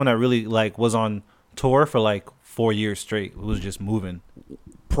that really like was on tour for like 4 years straight. It was just moving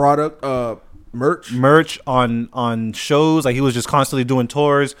product, merch on shows. Like he was just constantly doing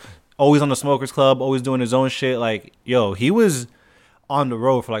tours, always on the Smokers Club, always doing his own shit. Like yo, he was on the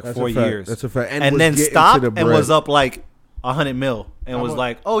road for like 4 years. That's a fact. And then stopped and was up like 100 mil and was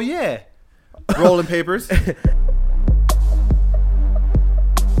like, oh yeah, rolling papers.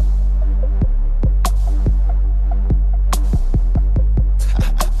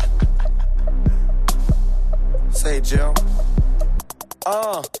 Say, Jill.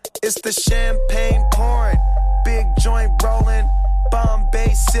 It's the champagne pouring, big joint rolling,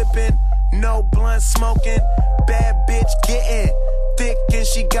 Bombay sipping, no blunt smoking, bad bitch getting thick and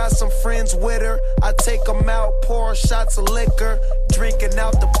she got some friends with her. I take them out, pour shots of liquor, drinking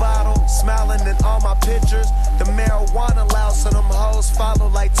out the bottle, smiling in all my pictures. The marijuana loud, so them hoes follow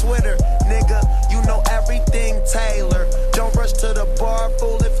like Twitter. Nigga, you know everything Taylor. Don't rush to the bar,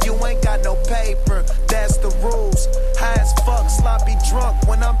 fool, if you ain't got no paper. That's the rules. High as fuck, sloppy drunk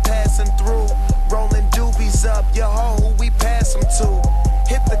when I'm passing through. Rolling doobies up, your hoe who we pass them to.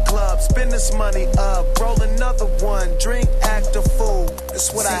 Hit the club, spend this money up, roll another one, drink, act a fool.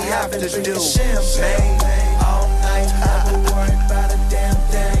 That's what I have to do. Champagne all night, never worry about a damn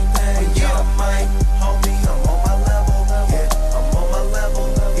thing. But yeah, I might, homie, I'm on my level. Yeah, I'm on my level.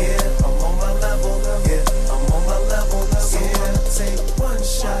 Yeah, I'm on my level. Yeah, I'm on my level. So I'ma take one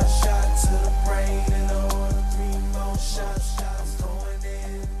shot to the brain and order 3 more shots. Going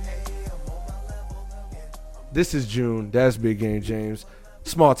in, hey, I'm on my level. Yeah, This is June. That's Big Game James.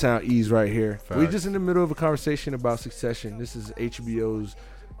 Small Town Ease right here. Facts. We're just in the middle of a conversation about Succession. This is HBO's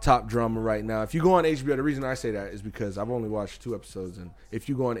top drama right now. If you go on HBO, the reason I say that is because I've only watched 2 episodes, and if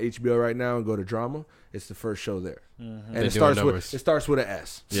you go on HBO right now and go to drama, it's the first show there, and They it doing starts numbers. with an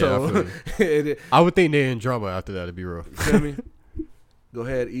S. Yeah, So I feel I would think they're in drama after that, to be real. feel me? Go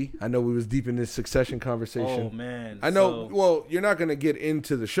ahead, E. I know we was deep in this Succession conversation. Oh man, I know. Well, you're not gonna get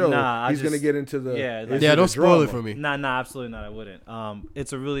into the show. Nah, He's gonna get into the Yeah, don't spoil it for me. Nah, absolutely not. I wouldn't.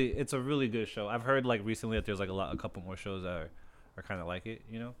 It's a really good show. I've heard like recently that there's like a couple more shows that are kind of like it,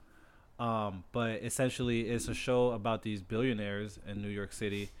 you know. But essentially, it's a show about these billionaires in New York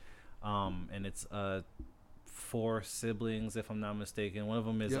City, and it's 4 siblings, if I'm not mistaken. One of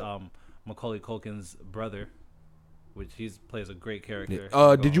them is Macaulay Culkin's brother, which he plays a great character.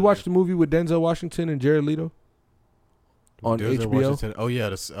 Did you watch the movie with Denzel Washington and Jared Leto on Denzel HBO? Washington. Oh yeah,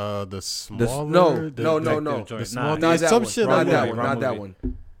 the smaller. No. The small. Nah, Not that some one. shit Not like that that. one. Not that one.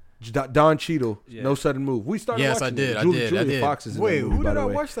 Don Cheadle, Yeah. No Sudden Move. We started. Yes, watching I did. it. I Julia did. Fox is in Wait, that movie, who by did the I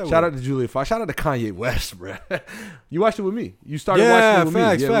way. watch that Shout with? out to Julia Fox. Shout out to Kanye West, bro. You watched it with me. You started Yeah, watching it with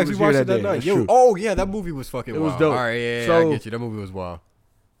facts, me. facts. was We watched here it that day. night. That's Yo, true. oh yeah, that movie was fucking It was wild. dope. All right, yeah, So- I get you. That movie was wild.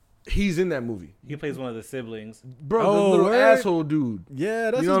 He's in that movie, He plays one of the siblings. bro. Oh, the little word? asshole dude.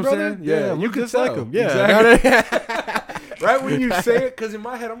 Yeah, that's You know his what I'm brother. saying? Yeah, you you could just like tell. him. Yeah, Exactly. Right when you say it, because in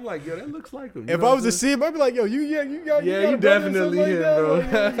my head I'm like, yo, that looks like him. You If know I what was I'm to saying? see him, I'd be like, yo, you got Yeah, you you got a brother or definitely something him, like that? bro.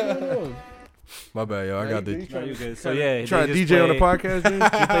 Like, what's going on? My bad, yo. I got the. No, you good. So yeah, Trying to they DJ just on the play- podcast, dude?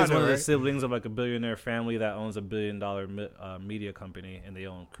 He plays one of the Right. siblings of like a billionaire family that owns $1 billion media company, and they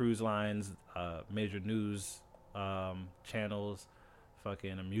own cruise lines, major news channels,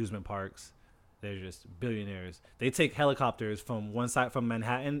 fucking amusement parks. They're just billionaires. They take helicopters from one side from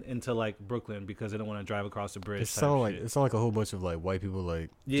Manhattan into like Brooklyn because they don't want to drive across the bridge. It sound like a whole bunch of like white people like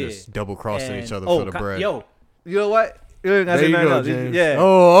Yeah. just double crossing And- each other oh, for the bread. Yo, you know what? There you go, James. Yeah. Oh,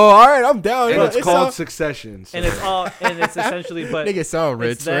 all right, I'm down. And Yo, it's it called sound- Succession. So. And it's essentially, but Nigga sound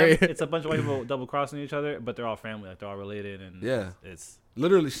rich, it's them, right? It's a bunch of white people double crossing each other, but they're all family, like they're all related, and Yeah. it's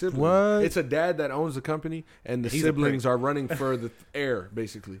Literally siblings. What? It's a dad that owns the company, and the He's a siblings prick. are running for the heir,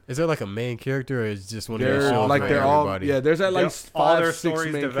 basically. Is there like a main character, or is it just one of those They're shows like for they're all everybody? yeah. There's at like all their 5, 6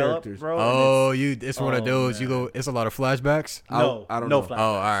 stories main develop, characters. bro. Oh, it's one of Oh, those. You man. go. It's a lot of flashbacks. No, I don't no know. flashbacks.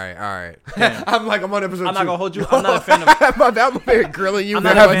 Oh, all right. Damn. I'm on episode 2. I'm not gonna hold you. I'm not a fan of. My bad, I'm here grilling you. I'm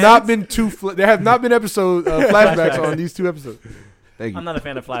There not have a not been there have not been episode flashbacks on these 2 episodes. Thank you. I'm not a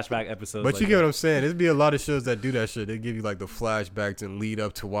fan of flashback episodes. But like you get that. what I'm saying. There'd be a lot of shows that do that shit. They give you like the flashbacks and lead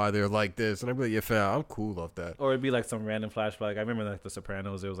up to why they're like this, and I'd be like, yeah, fam, I'm cool off that. Or it'd be like some random flashback. I remember like The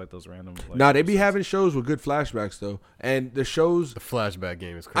Sopranos. There was like those random. Like, Nah, they be episodes. having shows with good flashbacks though, and the shows. The flashback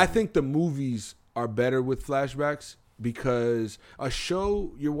game is crazy. I think the movies are better with flashbacks because a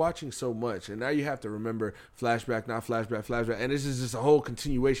show you're watching so much, and now you have to remember flashback, not flashback, and this is just a whole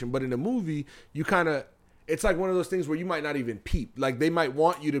continuation. But in a movie, you kind of. It's like one of those things where you might not even peep. Like they might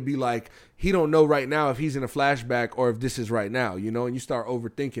want you to be like, he don't know right now if he's in a flashback or if this is right now, you know, and you start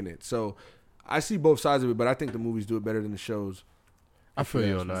overthinking it. So I see both sides of it, but I think the movies do it better than the shows. I feel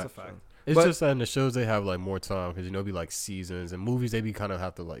you on That's a that. fact. It's But- just that in the shows they have like more time because be like seasons, and movies they be kind of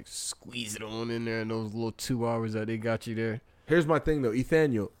have to like squeeze it on in there in those little 2 hours that they got you there. Here's my thing though,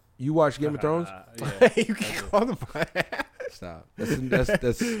 Ethaniel. You watch Game of Thrones? Yeah. You can call them. Stop. That's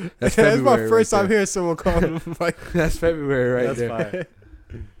That's February. my first right time hearing someone call them like. there. That's February right That's there.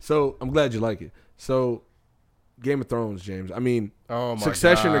 fine. So I'm glad you like it. So Game of Thrones, James. I mean, Oh my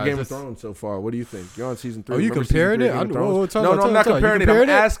Succession God. or Game of This- Thrones so far? What do you think? You're on season 3. Oh, you Remember comparing season 3 it? of I Game of know. Thrones? Tell No, me, no, tell I'm me, not tell me. You comparing it. I'm comparing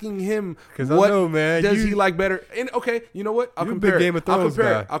it? asking him Because I what know, man. does you, he like better. And okay, you know what? I'll You a compare big it. Game of I'll Thrones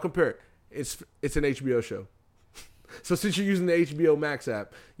compare guy. it. I'll compare it. It's an HBO show. So since you're using the HBO Max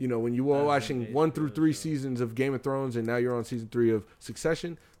app, when you were watching 1 through 3 seasons of Game of Thrones and now you're on season 3 of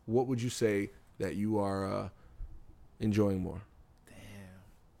Succession, what would you say that you are enjoying more?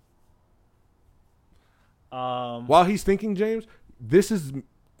 While he's thinking, James, this is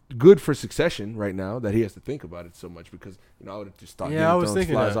good for Succession right now that he has to think about it so much because I would have just thought Yeah, Game I of was Thrones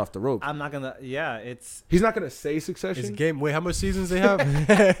thinking flies that. off the rope. I'm not gonna. Yeah, it's He's not gonna say It's Succession, game. Wait, how much seasons they have?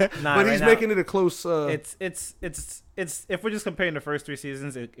 nah, but right he's now, making it a close. It's. If we're just comparing the first 3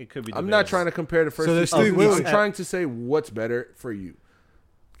 seasons, it could be. I'm not trying to compare the first. So two there's seasons. three- I'm trying to say what's better for you.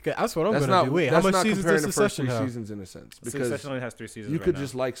 That's what I'm That's gonna not. do. Wait, how that's much not seasons comparing does the first Succession 3 have? seasons in a sense because Succession only has 3 seasons. you right could now.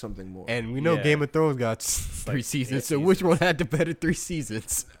 just like something more. And we know Yeah. Game of Thrones got 3 like seasons. 8 So which seasons. one had the better 3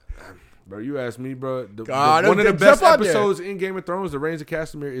 seasons? Bro, you asked me, bro. God, one of the jump best out there. episodes in Game of Thrones, The Reigns of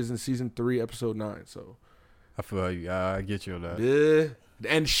Castamere, is in season 3, episode 9. So, I feel you. I get you on that. yeah.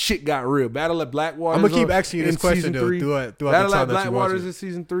 And shit got real. Battle at Blackwater. I'm gonna keep asking you this question though throughout the Battle time at that you watch Blackwater's it. in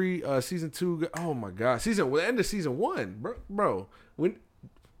season 3. Season 2. Oh my god. The end of season 1, bro. When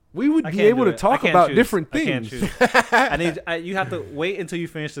we would I be can't able do to it. talk I can't about choose. different I can't things. choose. You have to wait until you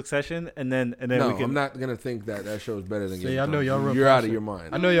finish Succession, and then No, we can. I'm not gonna think that show is better than See, Game I of know Thrones. y'all real You're out of passionate. your mind.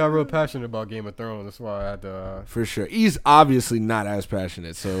 I know y'all real passionate about Game of Thrones. That's why I had to. For sure. He's obviously not as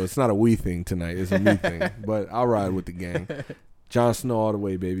passionate, so it's not a we thing tonight. It's a me thing. But I'll ride with the gang. Jon Snow all the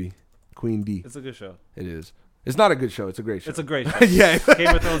way, baby. Queen D. It's a good show. It is. It's not a good show. It's a great show. It's a great show. yeah.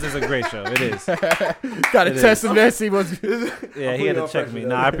 Game of Thrones is a great show. It is. Gotta It test is. him there. See what's. Yeah, he had to check me.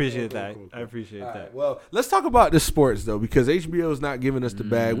 No, I appreciate that. Cool. I appreciate All that. right, well, let's talk about the sports though, because HBO is not giving us the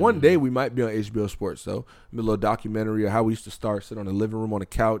bag. One day we might be on HBO Sports though. A little documentary of how we used to start, sit on the living room on the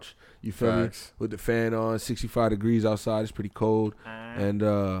couch. You feel Facts. me? With the fan on, 65 degrees outside. It's pretty cold, and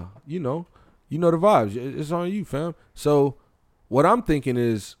you know the vibes. It's on you, fam. So, what I'm thinking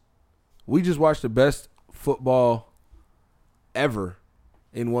is, we just watched the best football ever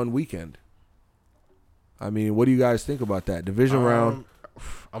in one weekend. I mean, what do you guys think about that division round?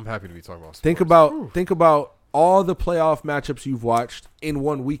 I'm happy to be talking about. Think about all the playoff matchups you've watched in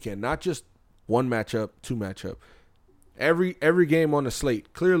one weekend, not just one matchup, two matchup. Every game on the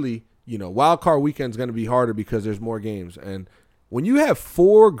slate. Clearly, wild card weekend is going to be harder because there's more games. And when you have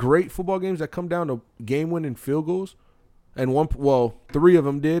 4 great football games that come down to game-winning field goals, and 3 of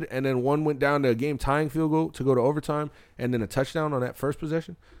them did, and then one went down to a game-tying field goal to go to overtime, and then a touchdown on that first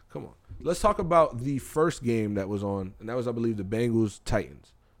possession. Come on. Let's talk about the first game that was on, and that was, I believe, the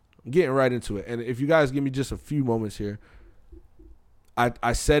Bengals-Titans. I'm getting right into it. And if you guys give me just a few moments here,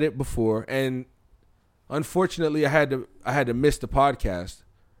 I said it before, and unfortunately I had to miss the podcast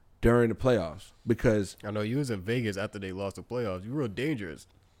during the playoffs because I know you was in Vegas after they lost the playoffs. You were real dangerous.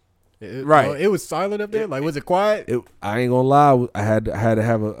 Right. It was silent up there. Like, was it quiet? I ain't gonna lie, I had to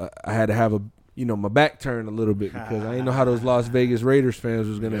have a my back turned a little bit because I didn't know how those Las Vegas Raiders fans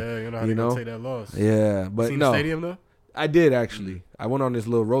was gonna Yeah, you know how they gonna take that loss. Yeah, but Seen no, the stadium though. I did actually. I went on this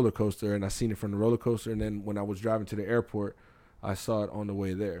little roller coaster and I seen it from the roller coaster, and then when I was driving to the airport, I saw it on the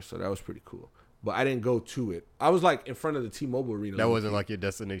way there, so that was pretty cool. But I didn't go to it. I was like in front of the T-Mobile Arena. That wasn't like your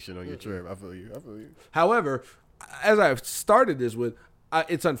destination on your trip. I feel you. However, as I've started this with,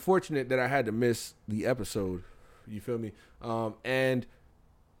 it's unfortunate that I had to miss the episode. You feel me? And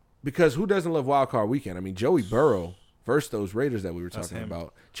because who doesn't love Wild Card Weekend? I mean, Joey Burrow versus those Raiders that we were talking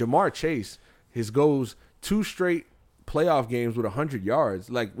about. Jamar Chase, his goes 2 straight playoff games with 100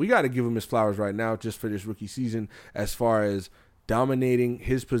 yards. Like, we got to give him his flowers right now just for this rookie season as far as dominating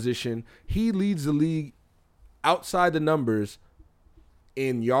his position. He leads the league outside the numbers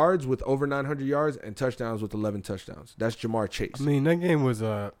in yards with over 900 yards and touchdowns with 11 touchdowns. That's Jamar Chase. I mean, that game was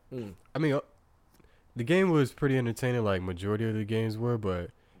the game was pretty entertaining. Like majority of the games were,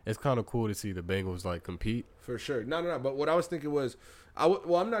 but it's kind of cool to see the Bengals like compete. For sure. No. But what I was thinking was,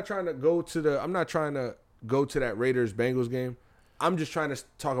 I'm not trying to go to that Raiders Bengals game. I'm just trying to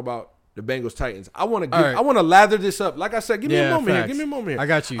talk about the Bengals Titans. I want to All right. I want to lather this up. Like I said, give me a moment facts. here. Give me a moment here. I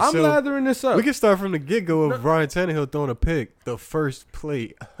got you. I'm So, lathering this up. We can start from the get-go of Ryan Tannehill throwing a pick, the first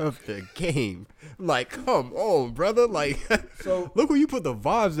play of the game. Like, come on, brother. Like, So- look where you put the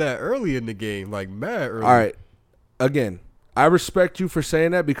vibes at early in the game. Like, mad early. All right. Again, I respect you for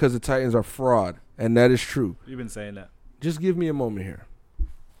saying that because the Titans are fraud, and that is true. You've been saying that. Just give me a moment here.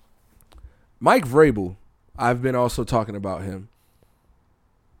 Mike Vrabel, I've been also talking about him.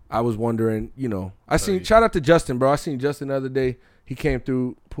 I was wondering, shout out to Justin, bro. I seen Justin the other day. He came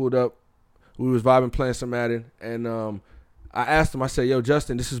through, pulled up. We was vibing, playing some Madden. And I asked him, I said, yo,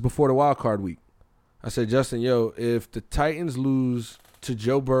 Justin, this is before the wild card week. I said, Justin, yo, if the Titans lose to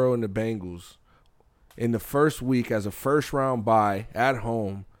Joe Burrow and the Bengals in the first week as a first-round bye at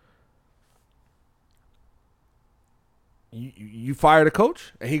home, you fire the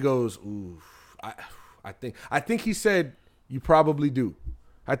coach? And he goes, ooh, I think he said you probably do.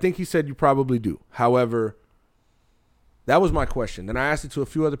 I think he said you probably do. However, that was my question. Then I asked it to a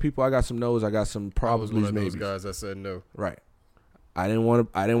few other people. I got some no's. I got some I was one probably of those maybe. guys that said no. Right. I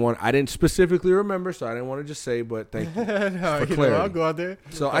didn't specifically remember, so I didn't want to just say, but thank you. For clarity. I'll go out there.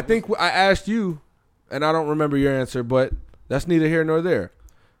 So I think I asked you, and I don't remember your answer, but that's neither here nor there.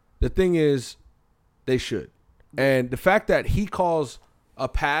 The thing is, they should. And the fact that he calls a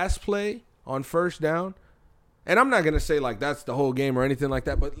pass play on first down, and I'm not going to say like that's the whole game or anything like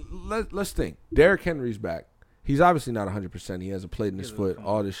that, but let's think. Derrick Henry's back. He's obviously not 100%. He has a plate in his foot,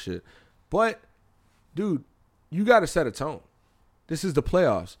 all this shit. But, dude, you got to set a tone. This is the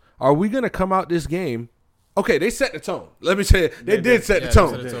playoffs. Are we going to come out this game? Okay, they set the tone. Let me tell you, they did set the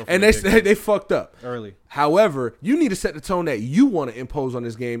tone. Set the tone And for the they fucked up. Early. However, you need to set the tone that you want to impose on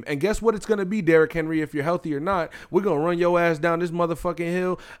this game. And guess what it's going to be, Derrick Henry, if you're healthy or not. We're going to run your ass down this motherfucking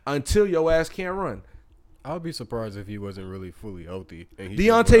hill until your ass can't run. I would be surprised if he wasn't really fully healthy. And he just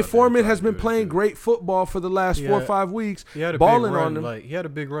went out there Deontay and Foreman tried has to been do it, playing too. great football for the last 4 or 5 weeks, He had a balling big run, on them Like, he had a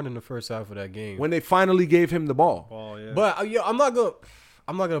big run in the first half of that game. when they finally gave him the ball. Oh yeah. But I'm not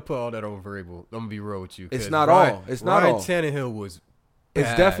gonna put all that on Vrabel. I'm gonna be real with you. It's 'cause not all. It's not Ryan all. Tannehill was. It's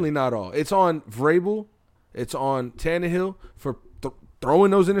bad. definitely not all. It's on Vrabel. It's on Tannehill for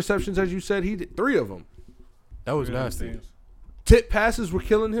throwing those interceptions, as you said. He did 3 of them. That was nasty. Tip passes were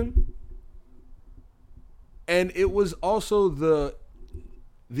killing him. And it was also the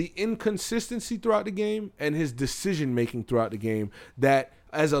inconsistency throughout the game and his decision making throughout the game that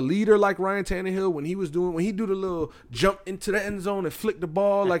as a leader like Ryan Tannehill, when he do the little jump into the end zone and flick the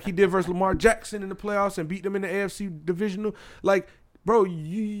ball like he did versus Lamar Jackson in the playoffs and beat them in the AFC divisional, like, bro,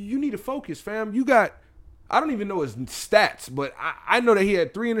 you need to focus, fam. You got, I don't even know his stats, but I know that he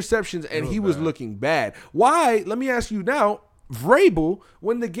had 3 interceptions and he was looking bad. Why? Let me ask you now, Vrabel,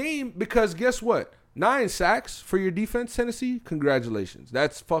 when the game, because guess what? 9 sacks for your defense, Tennessee. Congratulations.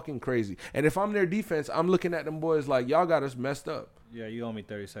 That's fucking crazy. And if I'm their defense, I'm looking at them boys like, y'all got us messed up. Yeah, you owe me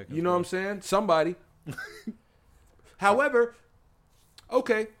 30 seconds. You know what I'm saying? Somebody. However,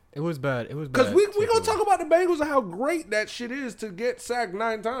 okay. It was bad. It was bad. Because we going to talk about the Bengals and how great that shit is to get sacked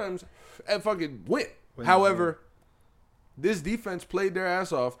 9 times and fucking win. However, this defense played their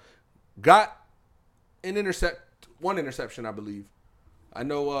ass off, got one interception, I believe. I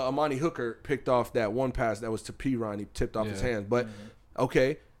know Amani Hooker picked off that one pass that was to Piron. He tipped off his hands. But,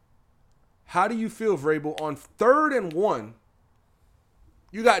 okay, how do you feel, Vrabel, on 3rd and 1?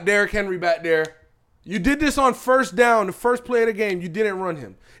 You got Derrick Henry back there. You did this on first down, the first play of the game. You didn't run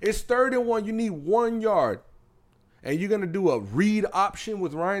him. It's 3rd and 1. You need 1 yard. And you're going to do a read option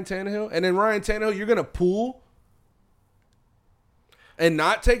with Ryan Tannehill. And then Ryan Tannehill, you're going to pull and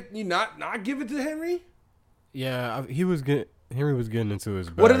not give it to Henry? Yeah, Henry was getting into his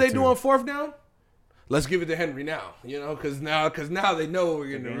bag. What do they too. do on 4th down? Let's give it to Henry now, because now they know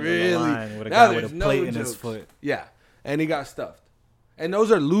we're gonna really. With a Now guy with there's a no plate in his jokes. foot. Yeah, and he got stuffed. And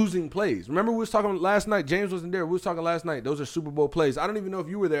those are losing plays. Remember we was talking last night. James wasn't there. We was talking last night. Those are Super Bowl plays. I don't even know if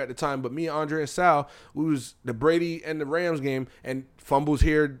you were there at the time, but me, Andre, and Sal, we was the Brady and the Rams game, and fumbles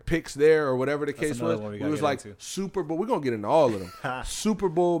here, picks there, or whatever the case another was. one we We gotta was get like into. Super Bowl. We're gonna get into all of them. Super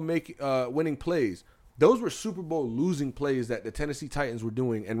Bowl winning plays. Those were Super Bowl losing plays that the Tennessee Titans were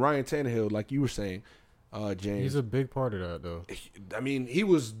doing, and Ryan Tannehill, like you were saying, James. He's a big part of that, though. I mean, he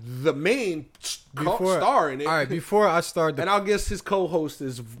was the main star in it. All right, before I start and I'll guess his co-host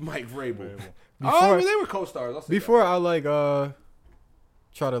is Mike Vrabel. Before- They were co-stars. I'll say Before I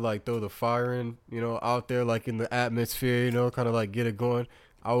try to throw the fire in, out there in the atmosphere, kind of get it going,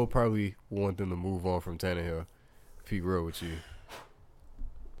 I would probably want them to move on from Tannehill. Be real with you.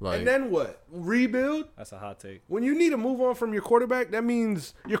 Like, And then what? Rebuild? That's a hot take. When you need to move on from your quarterback, that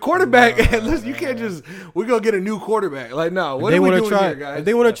means your quarterback. Listen, you can't just we're gonna get a new quarterback. Like, no, what are we doing here, guys? If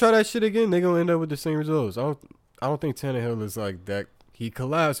they want to try that shit again, they're gonna end up with the same results. I don't think Tannehill is like that. He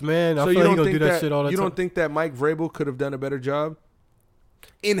collapsed, man. I feel like he's gonna do that shit all the time. You don't think that Mike Vrabel could have done a better job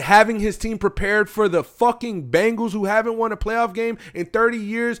in having his team prepared for the fucking Bengals, who haven't won a playoff game in 30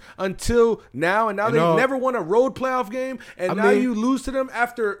 years until now, and now they've never won a road playoff game, and now you lose to them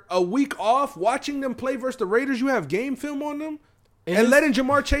after a week off watching them play versus the Raiders. You have game film on them. And letting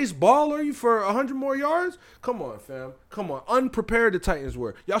Jamar Chase ball on you for 100 more yards? Come on, fam. Come on. Unprepared the Titans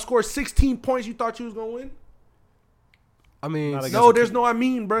were. Y'all scored 16 points. You thought you was going to win? I mean, no, there's no I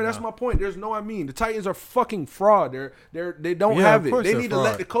mean, bro. That's my point. There's no I mean. The Titans are fucking fraud. They don't have it. They need to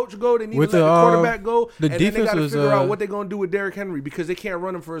let the coach go. They need to let the quarterback go. And then they got to figure out what they're going to do with Derrick Henry, because they can't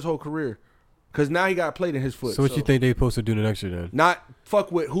run him for his wole career. Because now he got played in his foot. So what you think they supposed to do the next year then? Not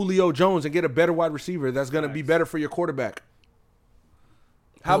fuck with Julio Jones and get a better wide receiver that's going to be better for your quarterback.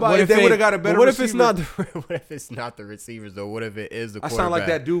 How about if they would have got a better receiver? What if it's not the receivers, though? What if it is the quarterback? I sound like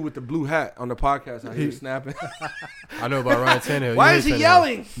that dude with the blue hat on the podcast. I hear you snapping. I know about Ryan Tannehill. Why is he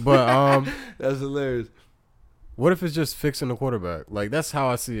yelling? But that's hilarious. What if it's just fixing the quarterback? Like, that's how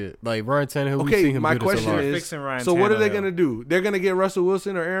I see it. Like, Ryan Tannehill, we've okay, seen him my do this a question lot. is, Fixing Ryan so what are they Tannehill. going to do? They're going to get Russell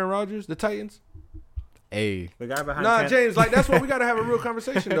Wilson or Aaron Rodgers, the Titans? Hey. The guy behind Nah, James, like, that's why we got to have a real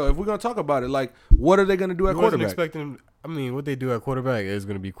conversation, though. If we're going to talk about it, like, what are they going to do at quarterback? Expecting, I mean, what they do at quarterback is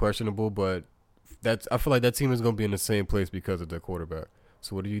going to be questionable, but I feel like that team is going to be in the same place because of their quarterback.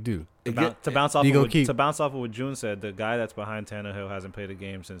 So what do you do? To bounce off of what June said, the guy that's behind Tannehill hasn't played a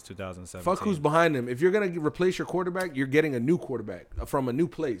game since 2017. Fuck who's behind him. If you're going to replace your quarterback, you're getting a new quarterback from a new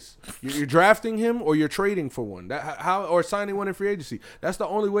place. You're drafting him, or you're trading for one. Or signing one in free agency. That's the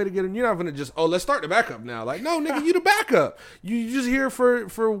only way to get him. You're not going to just, let's start the backup now. Like, no, nigga, you the backup. You just here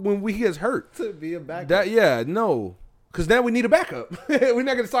for when he gets hurt. To be a backup. No. Because then we need a backup. We're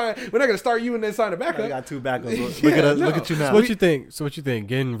not gonna start you and then sign a backup. I got two backups. Look at you now. So what you think?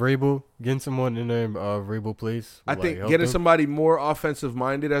 Getting someone in there, Vrabel place. I think getting somebody more offensive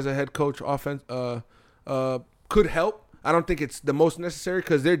minded as a head coach, could help. I don't think it's the most necessary,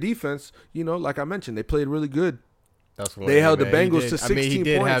 because their defense, like I mentioned, they played really good. That's what they held the Bengals to 16 he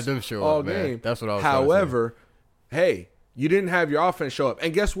did points have them show all up, man. game. That's what I was. However, hey, you didn't have your offense show up,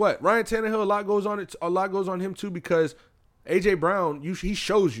 and guess what? Ryan Tannehill, a lot goes on him too, because AJ Brown, he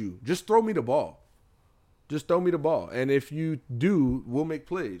shows you, just throw me the ball. Just throw me the ball. And if you do, we'll make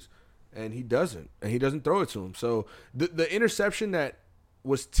plays. And he doesn't. And he doesn't throw it to him. So the interception that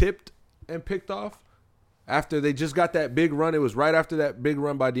was tipped and picked off after they just got that big run, it was right after that big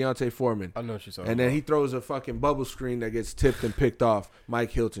run by Deontay Foreman. I know what you're talking about. And then he throws a fucking bubble screen that gets tipped and picked off.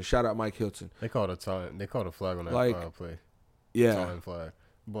 Mike Hilton. Shout out Mike Hilton. They called a flag on that play. Yeah. Time flag.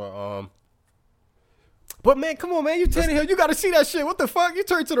 But man, come on, man! You Tannehill, you got to see that shit. What the fuck? You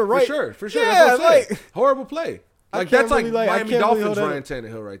turn to the right. For sure. Yeah, that's what I'm saying. Horrible play. That's like really Miami Dolphins Ryan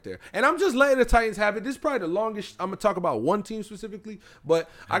Tannehill right there. And I'm just letting the Titans have it. This is probably the longest. I'm gonna talk about one team specifically, but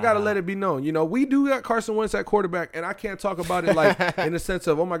I gotta let it be known. We do got Carson Wentz at quarterback, and I can't talk about it like in the sense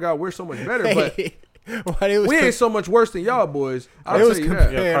of, oh my God, we're so much better. But we ain't so much worse than y'all boys. I'll tell you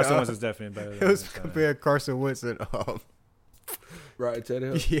that. Yeah, Carson Wentz is definitely better. It was compared Carson Wentz and Ryan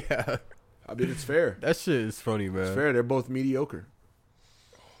Tannehill. Yeah. I mean, it's fair. That shit is funny, man. It's fair. They're both mediocre.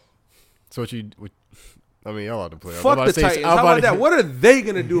 So y'all have to play. Fuck the Titans. How about that? What are they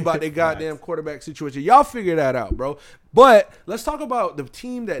going to do about their goddamn quarterback situation? Y'all figure that out, bro. But let's talk about the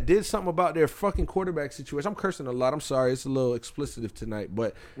team that did something about their fucking quarterback situation. I'm cursing a lot. I'm sorry. It's a little explicit tonight.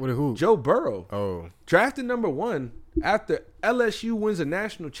 But who? Joe Burrow. Oh. Drafted number 1 after LSU wins a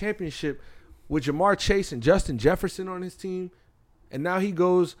national championship with Jamar Chase and Justin Jefferson on his team. And now he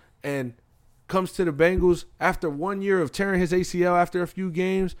goes and comes to the Bengals after 1 year of tearing his ACL after a few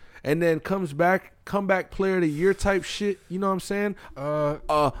games, and then comeback player of the year type shit. You know what I'm saying?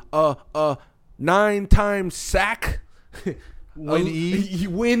 9-time sack.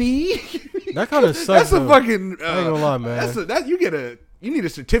 Winnie. That kind of sucks. That's a fucking. I ain't gonna lie, man. You need a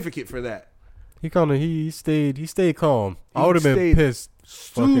certificate for that. He stayed calm. I would have been pissed.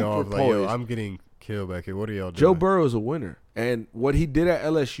 Fucking off. Like, yo, I'm getting killed back here. What are y'all doing? Joe Burrow is a winner, and what he did at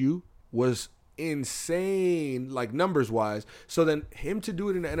LSU was insane, like numbers wise. So then him to do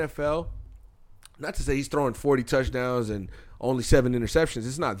it in the NFL, not to say he's throwing 40 touchdowns and only 7 interceptions.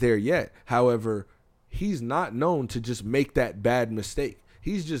 It's not there yet. However, he's not known to just make that bad mistake.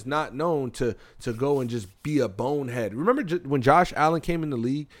 He's just not known to go and just be a bonehead. Remember when Josh Allen came in the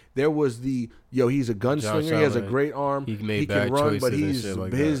league? There was he's a gunslinger. He has a great arm. He He can run, but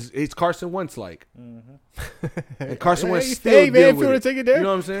he's Carson Wentz like. And Carson Wentz still hey, man, deal if you with want to it. take it there. You know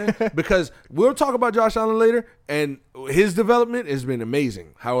what I'm saying? Because we'll talk about Josh Allen later, and his development has been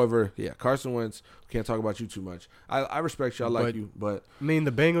amazing. However, yeah, Carson Wentz, can't talk about you too much. I respect you. I like you, but I mean,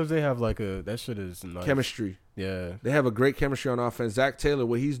 the Bengals, they have like that shit is nice. chemistry. Yeah. They have a great chemistry on offense. Zach Taylor,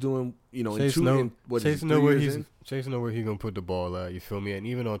 what he's doing, Chase know where he's in? gonna put the ball at. You feel me? And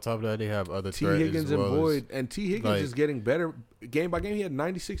even on top of that, they have other T. threats Higgins as well and Boyd, and T. Higgins like- is getting better game by game. He had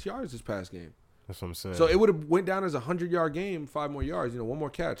 96 yards this past game, That's what I'm saying. so it would have went down as a 100-yard game, 5 more yards. One more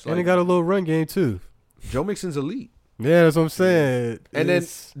catch. and they got a little run game too. Joe Mixon's elite. Yeah, that's what I'm saying. And then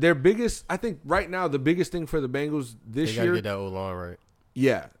their biggest, I think right now, the biggest thing for the Bengals this they gotta year, get that O-line right.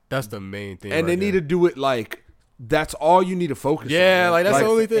 yeah, That's the main thing. and right they need there. to do it like that's all you need to focus on. Yeah, like that's the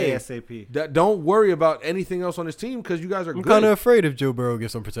only thing. ASAP. Don't worry about anything else on this team because you guys are I'm good. kind of afraid if Joe Burrow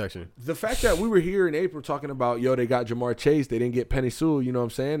gets some protection. The fact that we were here in April talking about, they got Jamar Chase, they didn't get Penny Sewell, you know what I'm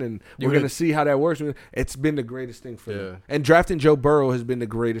saying? And we're going to see how that works. It's been the greatest thing for them. And drafting Joe Burrow has been the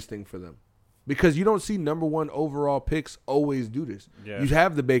greatest thing for them. Because you don't see number 1 overall picks always do this. Yeah. You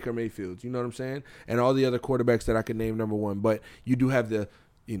have the Baker Mayfields, you know what I'm saying? And all the other quarterbacks that I could name number 1. But you do have the,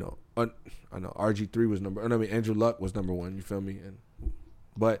 I know RG3 was Andrew Luck was number 1, you feel me?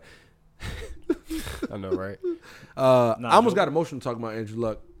 But I know, right? I almost got emotional talking about Andrew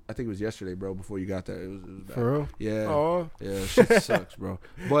Luck. I think it was yesterday, bro, before you got there. It was bad. For real? Yeah. Oh. Yeah, shit sucks, bro.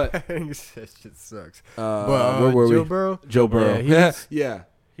 But that shit sucks. where were Joe we? Burrow? Joe Burrow. Yeah, Yeah.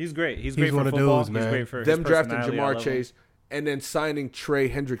 He's great. He's great for one of football. those, man. He's great for Them his drafting personality. I Jamar love him. Chase and then signing Trey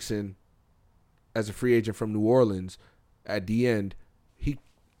Hendrickson as a free agent from New Orleans at the end. He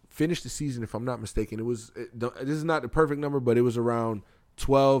finished the season, if I'm not mistaken. This is not the perfect number, but it was around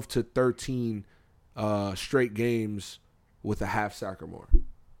 12 to 13 straight games with a half sack or more.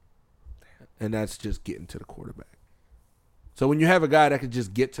 And that's just getting to the quarterback. So when you have a guy that could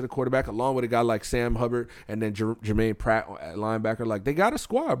just get to the quarterback along with a guy like Sam Hubbard and then Jermaine Pratt at linebacker, like they got a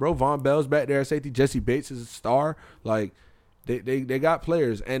squad, bro. Von Bell's back there at safety. Jesse Bates is a star. Like they got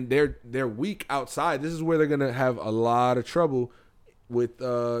players and they're weak outside. This is where they're gonna have a lot of trouble with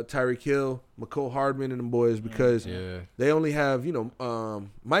Tyreek Hill, McCole Hardman and them boys because they only have,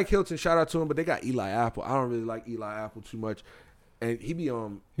 Mike Hilton, shout out to him, but they got Eli Apple. I don't really like Eli Apple too much. And he be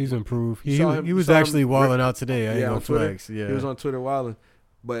on. He's improved. He saw him- was saw him actually wilding out today. I ain't on gonna Twitter. flex. Yeah, He was on Twitter wilding.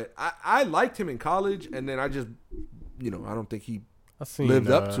 But I liked him in college, and then I just, I don't think he I seen,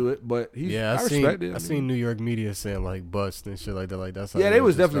 lived up to it. But I respect it. I seen New York media saying like bust and shit like that. Like that's how Yeah, they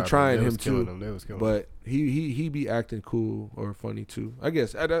was definitely describing trying They him was killing too. him. They was killing him. But he be acting cool or funny too. I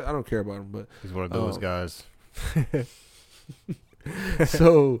guess I don't care about him, but He's one of those guys.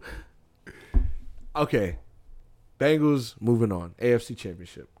 so okay, Bengals moving on. AFC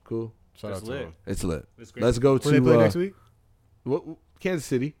Championship, cool. Shout It's out to lit. him. It's lit. It's great. Let's go Where they play to next week? Kansas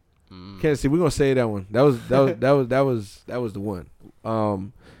City. Kansas City. We're gonna say that one. That was the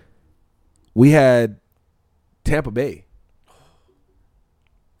one. We had Tampa Bay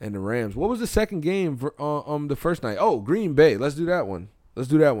and the Rams. What was the second game for the first night? Oh, Green Bay. Let's do that one.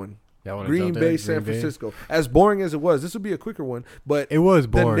 Y'all wanna Green jump Bay, there? San Green Bay? Francisco. As boring as it was, this would be a quicker one. But It was the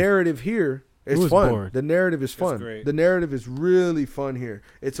boring. narrative here is was fun. boring. The narrative is fun. great. The narrative is really fun here.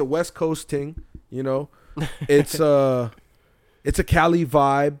 It's a West Coast thing, It's a Cali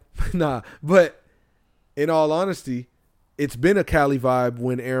vibe. Nah, but in all honesty, it's been a Cali vibe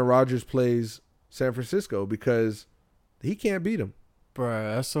when Aaron Rodgers plays San Francisco because he can't beat him.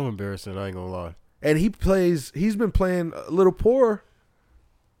 Bruh, that's so embarrassing. I ain't gonna lie. And he's been playing a little poor.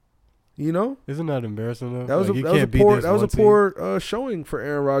 Isn't that embarrassing though? That was Like, you that was a can't beat poor this that was a one team. poor showing for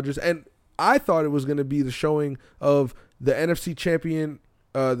Aaron Rodgers, and I thought it was going to be the showing of the NFC champion,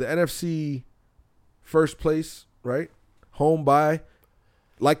 the NFC first place, right, home by,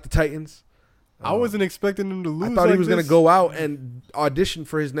 like the Titans. I wasn't expecting them to lose. I thought he like was going to this. go out and audition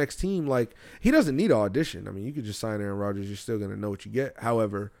for his next team. Like he doesn't need to audition. I mean, you could just sign Aaron Rodgers. You're still going to know what you get.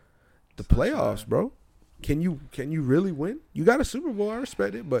 However, the playoffs, bro. Can you really win? You got a Super Bowl. I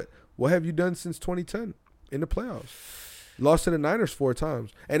respect it, but what have you done since 2010 in the playoffs? Lost to the Niners 4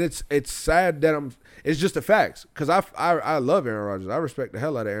 times, and it's sad that it's just the facts because I love Aaron Rodgers. I respect the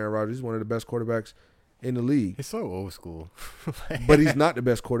hell out of Aaron Rodgers. He's one of the best quarterbacks in the league, It's so old school. but he's not the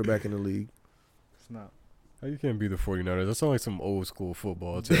best quarterback in the league. It's not. How you can't be the 49ers? That sounds like some old school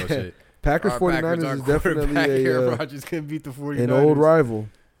football tale shit. Packers Our 49ers is definitely Aaron Rodgers can beat the 49ers. an old rival.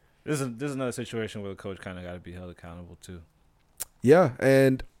 This is another situation where the coach kind of got to be held accountable too. Yeah,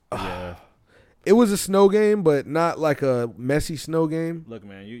 and Yeah. It was a snow game, but not like a messy snow game. Look,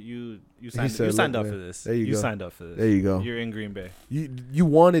 man, you said, signed "Look, up man." for this. There you go. Signed up for this. There you go. You're in Green Bay. You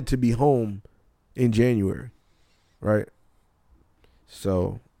wanted to be home in January, right?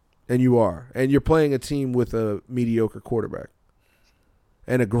 So, and you are. And you're playing a team with a mediocre quarterback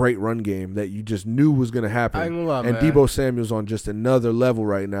and a great run game that you just knew was going to happen. I ain't gonna lie, And man. Deebo Samuel's on just another level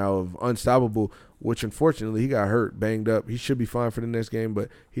right now of unstoppable, which unfortunately he got hurt, banged up. He should be fine for the next game, but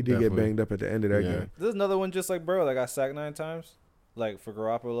he did Definitely. get banged up at the end of that Yeah. game. There's another one just like Burrow that got sacked 9 times. Like for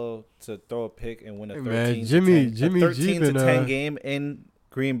Garoppolo to throw a pick and win a Hey, 13 man, to Jimmy 10, G 13 to been, 10 game in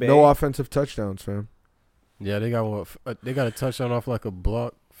Green Bay. No offensive touchdowns, fam. Yeah, they got they got a touchdown off like a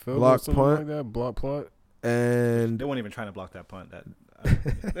block field Block or something punt. like that. Block punt. And They weren't even trying to block that punt.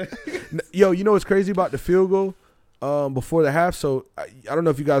 yo, you know what's crazy about the field goal before the half? So I don't know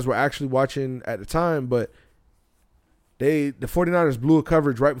if you guys were actually watching at the time, but the 49ers blew a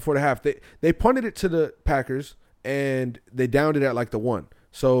coverage right before the half. They punted it to the Packers and they downed it at like the 1.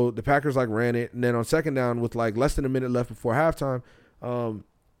 So the Packers like ran it, and then on second down with like less than a minute left before halftime,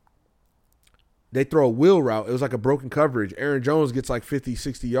 they throw a wheel route. It was like a broken coverage. Aaron Jones gets like 50,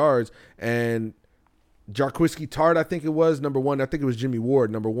 60 yards, and Jarquiski Tart, I think it was, number 1. I think it was Jimmy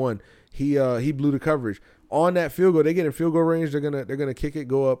Ward, number 1. He blew the coverage. On that field goal, they get in field goal range. They're gonna kick it,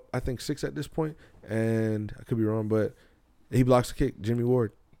 go up, I think 6 at this point. And I could be wrong, but he blocks the kick, Jimmy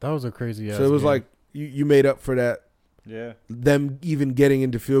Ward. That was a crazy ass So it was game. like you made up for that, Yeah. them even getting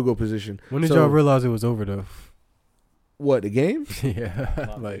into field goal position. When did So, y'all realize it was over though? what, the game?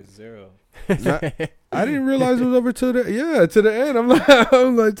 Yeah, Like 0. I didn't realize it was over to the end. I'm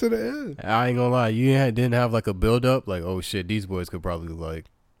like to the end. I ain't gonna lie, you didn't have like a build up, like oh shit, these boys could probably like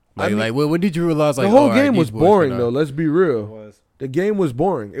I mean, like when did you realize like the whole all right, game these was boys boring cannot- though. Let's be It real. was. The game was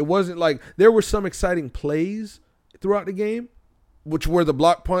boring. It wasn't like there were some exciting plays throughout the game, which were the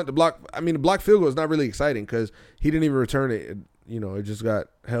block punt, the block field goal is not really exciting because he didn't even return it. It just got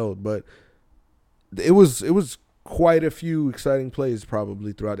held. But it was quite a few exciting plays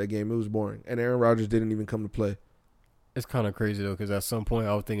probably throughout that game. It was boring, and Aaron Rodgers didn't even come to play. It's kind of crazy though, because at some point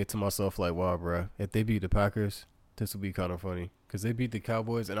I was thinking to myself like, wow, bro, if they beat the Packers, this would be kind of funny because they beat the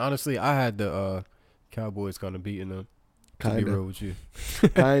Cowboys, and honestly, I had the Cowboys kind of beating them. To be real with you,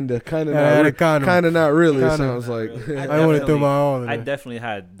 Kinda, Yeah, not really. It Kinda. sounds like. Not really. I would have thrown my all in I there. definitely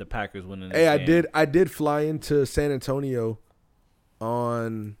had the Packers winning this Hey, game. I did fly into San Antonio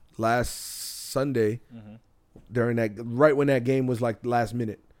on last Sunday Mhm. during right when that game was like the last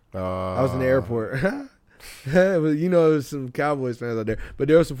minute. I was in the airport. But, there was some Cowboys fans out there, but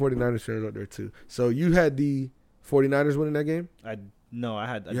there were some 49ers fans out there too. So you had the 49ers winning that game? I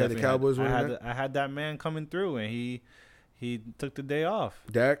had the definitely Cowboys winning I had that man coming through, and he took the day off.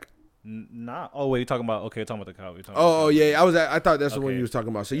 Dak? Oh wait, you're talking about the Cowboys. Oh yeah, I thought that's the one Okay. you was talking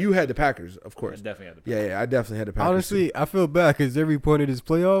about. So you had the Packers, of I course. definitely had the Packers. Yeah, I definitely had the Packers. Honestly, I feel bad because every point of this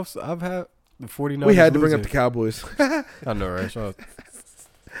playoffs, I've had the 49ers. we had to bring up losing. the Cowboys. I know, right? Shout out.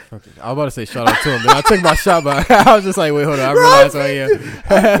 Okay. I was about to say shout out to him, but I took my shot, but I was just like, wait, hold on. I realized right here.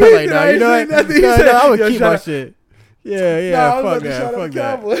 I was like, no, you know what? No, I would Yo, keep shout my out- shit. Yeah, Nah, I was fuck about to shout that, out fuck the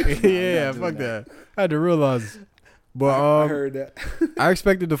that. Cowboys. Yeah, I'm not fuck doing that. I had to realize. But I heard that. I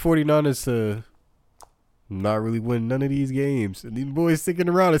expected the 49ers to not really win none of these games. And these boys sticking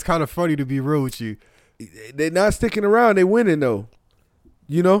around. It's kind of funny to be real with you. They're not sticking around. They winning though.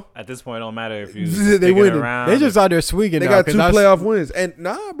 You know, At this point, it don't matter if you They sticking winning. around. They just out there swinging they now. got 2 playoff wins, and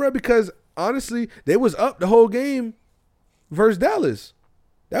bro, because honestly, they was up the whole game versus Dallas.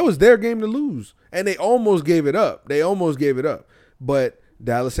 That was their game to lose, and they almost gave it up. But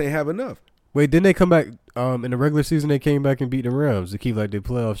Dallas ain't have enough. Wait, didn't they come back in the regular season? They came back and beat the Rams to keep like their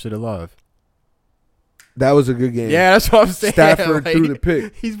playoff shit alive. That was a good game. Yeah, that's what I'm saying. Stafford Like, threw the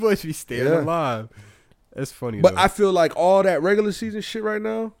pick. These boys be staying Yeah. alive. That's funny. But though. I feel like all that regular season shit right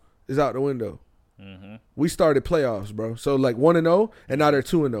now is out the window. Mhm. We started playoffs, bro. So like 1-0, and now they're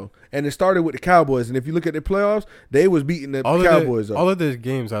 2-0, and it started with the Cowboys. And if you look at the playoffs, they was beating the Cowboys up. all of their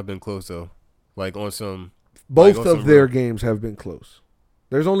games have been close though. Like on some. Both like on of some their real- games have been close.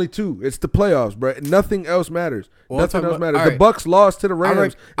 There's only 2. It's the playoffs, bro. Nothing else matters. Well, I'm Nothing talking else about- matters. all The right. Bucks lost to the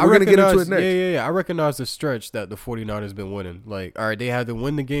Rams. We're going to get into it next. Yeah. I recognize the stretch that the 49ers been winning. Like, all right, they had to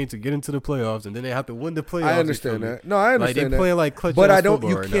win the game to get into the playoffs, and then they have to win the playoffs. I understand that. No, I Like, understand they that. playing like clutch But ass I don't. football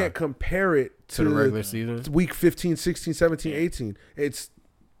You right can't now compare it to the regular season. week 15, 16, 17, 18. It's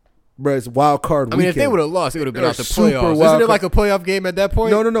wild card I weekend. mean, if they would have lost, it would have been They're out the super playoffs. wild Isn't it card. like a playoff game at that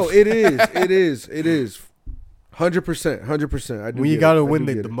point? No. It is. It is. 100%. 100%. I do. When you get gotta it. I win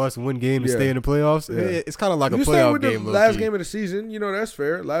do the get it. must-win game to Yeah. stay in the playoffs, Yeah. it's kind of like a You start playoff with the game. last low-key. game of the season. You know, that's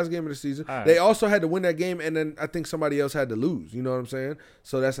fair. Last game of the season. All right. They also had to win that game, and then I think somebody else had to lose. You know what I'm saying?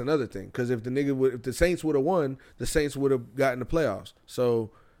 So that's another thing. Because if if the Saints would have won, the Saints would have gotten the playoffs.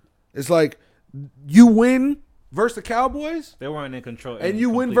 So it's like you win versus the Cowboys, They weren't in control. and in you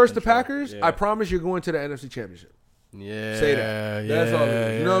win complete versus the control. Packers. Yeah. I promise you're going to the NFC Championship. Yeah, Say that. That's all it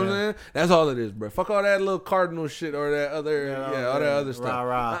is. You know what I'm yeah. saying? That's all it is, bro. Fuck all that little Cardinal shit or that other, all that other stuff.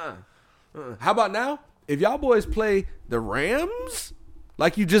 Rah. How about now? If y'all boys play the Rams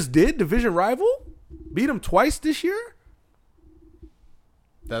like you just did, division rival, beat them twice this year,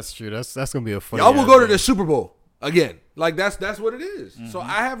 That's true. That's gonna be a funny. y'all will go to game. the Super Bowl again. Like that's what it is. So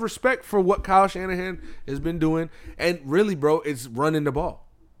I have respect for what Kyle Shanahan has been doing, and really, bro, it's running the ball.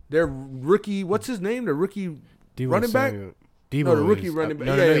 Their rookie, what's his name? The rookie Debo running back. Samuel. Debo No, the rookie is, running back.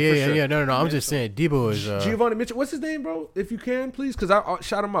 No, Yeah, no, yeah, for yeah, sure. yeah. No. I'm just saying Debo is. Giovanni Mitchell. What's his name, bro? If you can, please, because I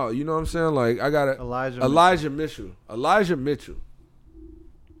shout him out. You know what I'm saying? Like I got it. Elijah Mitchell. Elijah Mitchell.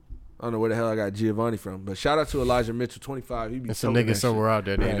 I don't know where the hell I got Giovanni from, but shout out to Elijah Mitchell, 25. He be It's some toting nigga that somewhere out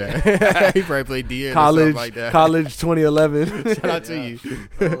there named Right. that. He probably played DN shit. or College, something like that. college 2011. Shout out to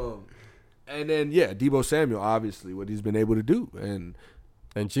you. And then Debo Samuel, obviously, what he's been able to do, and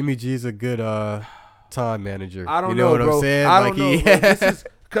And Jimmy G's a good time manager. I don't you know what bro. I'm saying? I like don't know. he, Bro. This is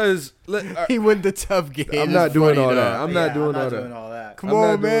because he win the tough game. I'm not doing all that. I'm not doing all that. doing all that. Come I'm on, not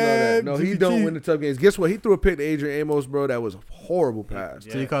doing all man. that. No, he Jimmy don't G. win the tough games. Guess what? He threw a pick to Adrian Amos, bro. That was a horrible pass.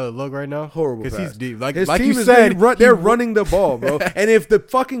 So you call it luck right now? Horrible Because pass. he's deep. Like His like team you is said, they're running the ball, bro. And if the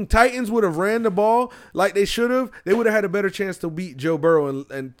fucking Titans would have ran the ball like they should have, they would have had a better chance to beat Joe Burrow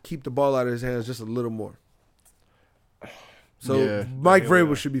and keep the ball out of his hands just a little more. So Yeah. Mike Here we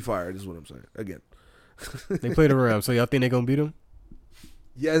Vrabel are. should be fired, is what I'm saying. Again. they played the Rams. So y'all think they gonna beat him?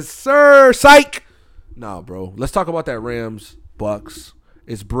 Yes, sir. Psych. Nah, bro. Let's talk about that Rams Bucks.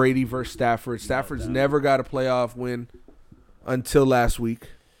 It's Brady versus Stafford. Stafford's never got a playoff win until last week.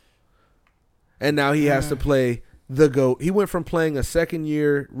 And now he has to play the GOAT. He went from playing a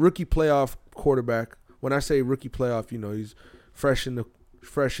second-year rookie playoff quarterback. When I say rookie playoff, you know, he's fresh in the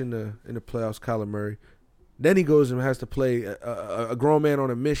playoffs, Kyler Murray. Then he goes and has to play a grown man on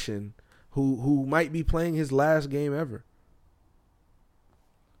a mission who might be playing his last game ever.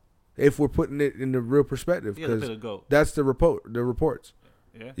 If we're putting it in the real perspective, Yeah, they because play the GOAT. that's the reports.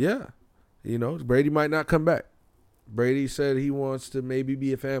 Yeah. Yeah. You know, Brady might not come back. Brady said he wants to maybe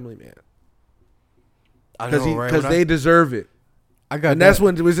be a family man. Because they deserve it. I got And that, that's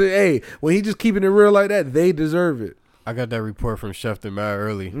when it was, hey, when he just keeping it real like that, they deserve it. I got that report from Schefter mad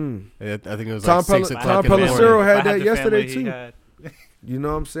early. Mm. I think it was Tom like 6 Tom o'clock in the Pelissero morning. had If I that the yesterday family he too. had- You know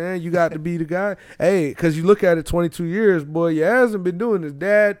what I'm saying? You got to be the guy. Hey, because you look at it 22 years, boy, you hasn't been doing this,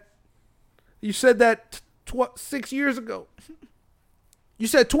 Dad. You said that 6 years ago. You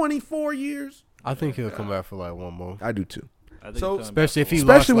said 24 years. I think he'll come back for like one more. I do too. I think So- he's coming Especially back if he for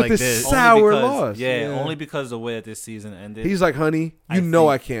lost Especially with like this this. Only sour because- loss. Yeah, only because the way that this season ended. He's like, honey, I you know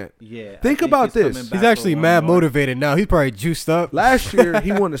think- I can't. yeah. I Think about he's coming this. back He's for actually one mad more. motivated now. He's probably juiced up. Last year,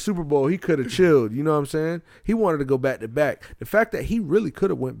 he won the Super Bowl. He could have chilled. You know what I'm saying? He wanted to go back to back. The fact that he really could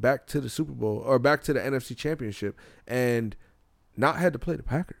have went back to the Super Bowl or back to the NFC Championship and not had to play the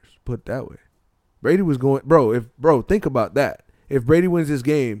Packers, put it that way. Brady was going, bro, think about that. If Brady wins this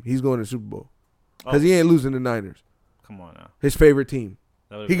game, he's going to the Super Bowl. Because he ain't losing the Niners, Come on now. his favorite team.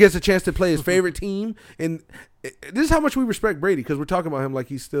 That would've He been- gets a chance to play his favorite team. And this is how much we respect Brady, because we're talking about him like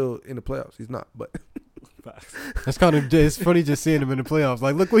he's still in the playoffs. He's not, but That's kind of it's funny just seeing him in the playoffs.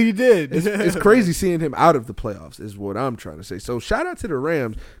 Like, look what he did. it's crazy seeing him out of the playoffs is what I'm trying to say. So shout out to the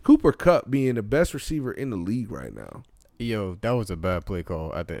Rams. Cooper Kupp being the best receiver in the league right now. Yo, that was a bad play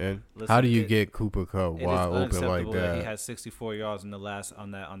call at the end. Listen, How do you it- get Cooper Kupp It is wide open like unacceptable that he that? had 64 yards in the last on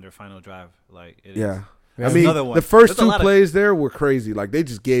their final drive. Like, it is. Yeah. That's I mean, another one. the first There's a two lot of- plays there were crazy. Like, they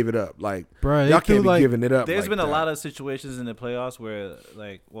just gave it up. Like, Bro, y'all can't be giving it up. There's like been a that. lot of situations in the playoffs where,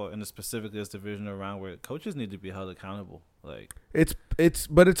 like, well, in the specific this divisional round where coaches need to be held accountable. Like,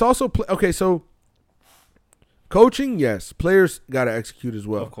 But it's also okay. So, coaching, yes, players got to execute as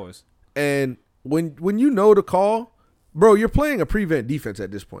well. of course, And when you know the call, bro, you're playing a prevent defense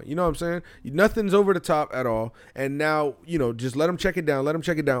at this point. You know what I'm saying? Nothing's over the top at all. And now, just let them check it down. Let them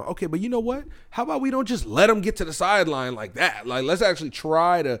check it down. Okay, but you know what? How about we don't just let them get to the sideline like that? Like, let's actually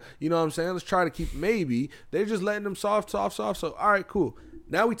try to, you know what I'm saying? Let's try to keep maybe. They're just letting them soft. So, all right, cool.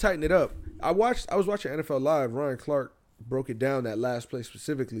 Now we tighten it up. I was watching NFL Live. Ryan Clark broke it down, that last play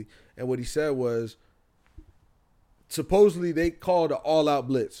specifically. And what he said was, supposedly they called an all-out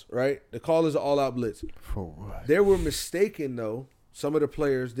blitz, right? The call is an all-out blitz. For what? They were mistaken, though, some of the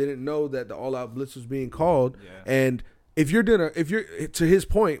players didn't know that the all-out blitz was being called. Yeah. And if you're to his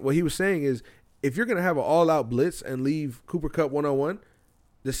point, what he was saying is, if you're gonna have an all-out blitz and leave Cooper Kupp one-on-one,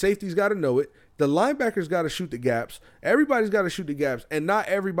 the safety's got to know it. The linebackers got to shoot the gaps. Everybody's got to shoot the gaps, and not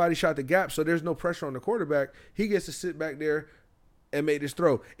everybody shot the gaps, so there's no pressure on the quarterback. He gets to sit back there and make this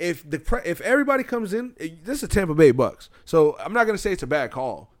throw. If everybody comes in, this is Tampa Bay Bucks, so I'm not gonna say it's a bad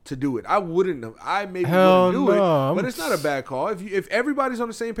call to do it. I wouldn't have. I maybe wouldn't do it, but it's not a bad call. If everybody's on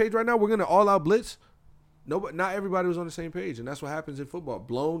the same page right now, we're gonna all out blitz. Nobody, not everybody was on the same page, and that's what happens in football.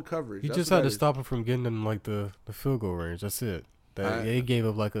 Blown coverage. You just had to stop him from getting in like the field goal range. That's it. He gave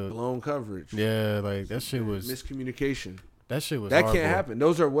up like a blown coverage. Yeah, like that shit was miscommunication. That shit was that horrible. can't happen.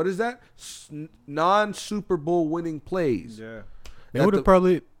 Those are what is that? Non-Super Bowl winning plays. Yeah. They would have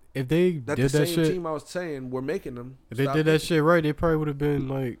probably if they that did the that same shit. team I was saying were making them. If they did that shit right, they probably would have been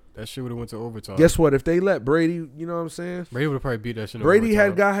like that. Shit would have went to overtime. Guess what? If they let Brady, you know what I'm saying? Brady would have probably beat that shit. Brady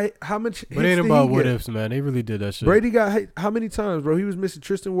had got how much? But it ain't about what ifs, man. They really did that shit. Brady got hit how many times, bro? He was missing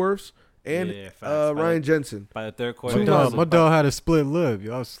Tristan Wirfs and Ryan Jensen. By the third quarter, my dog had a split lip.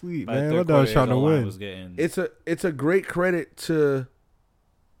 Y'all sleep, man. My dog was trying to win. It's a great credit to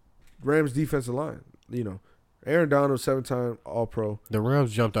Rams defensive line. You know, Aaron Donald, 7-time All-Pro. The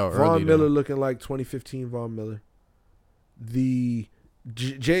Rams jumped out Von early. Miller looking like 2015 Von Miller. The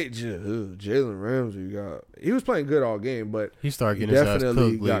Jalen Ramsey got. He was playing good all game, but he started getting his ass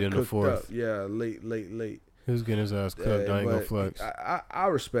cooked late in the fourth. Up. Yeah, late. He was getting his ass cooked. I ain't gonna flex. I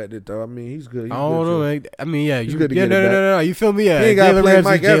respect it though. I mean, he's good. I don't know. I mean, yeah, he's good to get no. You feel me? Yeah, he ain't got to play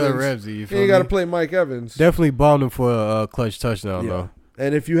Mike Evans. Jalen Ramsey. You feel he ain't me? got to play Mike Evans. Definitely bombed him for a clutch touchdown though.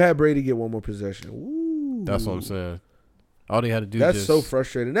 And if you had Brady get one more possession, ooh, that's what I'm saying. All they had to do. That's so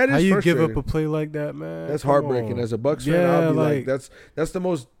frustrating. That is how you frustrating. give up a play like that, man. That's heartbreaking. As a Bucs fan, I'll be like, that's the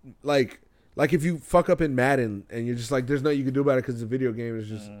most like if you fuck up in Madden and you're just like, there's nothing you can do about it because the video game is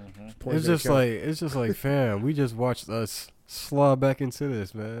just. It's just like, fam, we just watched us slob back into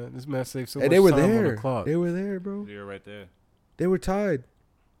this, man. This man saved so much time on the clock. They were there, bro. They were right there. They were tied.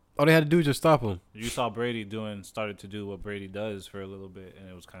 All they had to do was just stop him. You saw Brady started to do what Brady does for a little bit, and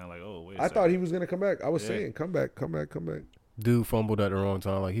it was kind of like, oh, wait. I thought he was gonna come back. I was saying, come back. Dude fumbled at the wrong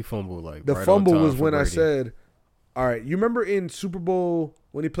time. Like he fumbled like the right fumble on time was when Brady. I said, all right. You remember in Super Bowl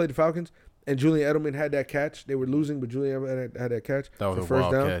when he played the Falcons? And Julian Edelman had that catch. They were losing, but Julian Edelman had that catch. That was a first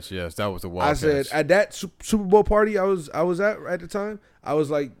wild down. catch. Yes, that was a wild catch. I said at that Super Bowl party I was at the time, I was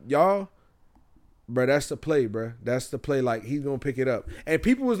like, y'all, bro, that's the play, bro. That's the play. Like, he's going to pick it up. And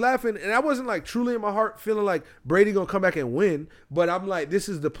people was laughing, and I wasn't, like, truly in my heart feeling like Brady going to come back and win. But I'm like, this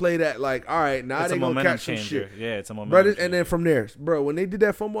is the play that, like, all right, now they going to catch some shit. Yeah, it's a momentum changer. And then from there, bro, when they did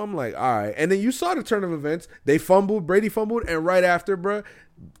that fumble, I'm like, all right. And then you saw the turn of events. They fumbled, Brady fumbled, and right after, bro,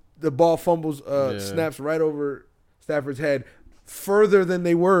 the ball fumbles, snaps right over Stafford's head further than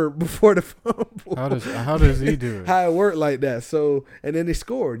they were before the fumble. How does he do it? How it worked like that. So, and then they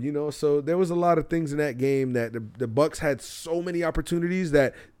scored, you know. So there was a lot of things in that game that the Bucs had so many opportunities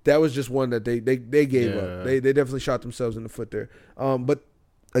that was just one that they gave up. They definitely shot themselves in the foot there. But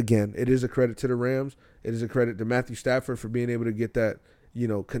again, it is a credit to the Rams. It is a credit to Matthew Stafford for being able to get that, you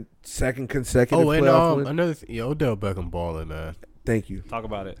know, second consecutive playoff win. Another thing, Odell Beckham balling, man. Thank you. Talk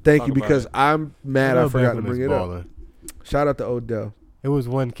about it. Thank you, because I'm mad Odell I forgot Beckham to bring it up. Shout out to Odell. It was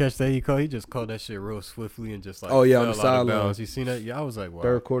one catch that he called. He just called that shit real swiftly and just like on the sideline. You seen that? Yeah, I was like, wow.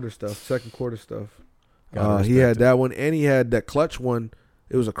 Third quarter stuff, second quarter stuff. He had that one, and he had that clutch one.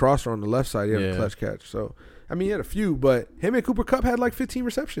 It was a crosser on the left side. He had a clutch catch. So, I mean, he had a few, but him and Cooper Kupp had like 15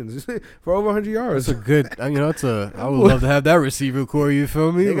 receptions for over 100 yards. That's a good, I would love to have that receiver core, you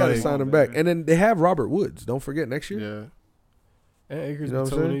feel me? They got to sign him back. And then they have Robert Woods. Don't forget next year. Yeah. And you know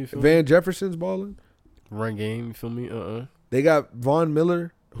what I'm saying? Van Jefferson's balling. Run game, you feel me? They got Von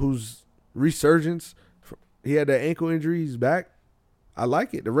Miller, whose resurgence. He had that ankle injury. He's back. I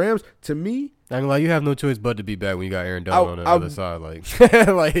like it. The Rams, to me. I'm like, you have no choice but to be back when you got Aaron Donald on the other side. Like,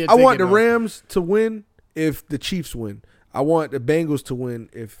 I want the Rams to win if the Chiefs win. I want the Bengals to win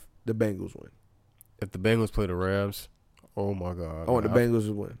if the Bengals win. If the Bengals play the Rams, oh my God. I want the Bengals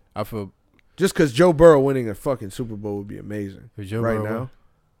to win. I feel. Just because Joe Burrow winning a fucking Super Bowl would be amazing right now.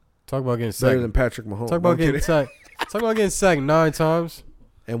 Talk about getting sacked. Better than Patrick Mahomes. Talk about getting sacked. Talk about getting sacked 9 times.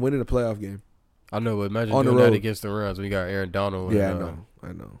 And winning a playoff game. I know, but imagine doing that against the Rams when you got Aaron Donald. Yeah,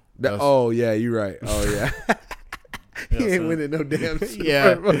 I know. Yeah, you're right. Oh, yeah. He ain't winning no damn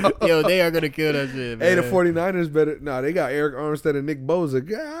Super Bowl. Yo, they are going to kill that shit, man. Hey, the 49ers better. No, they got Eric Armstead and Nick Bosa.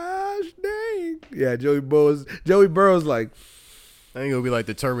 Gosh dang. Yeah, Joey Burrow's like. I ain't gonna be like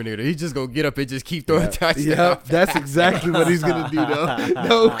the Terminator. He's just gonna get up and just keep throwing touchdowns. Yeah, that's exactly what he's gonna do, though.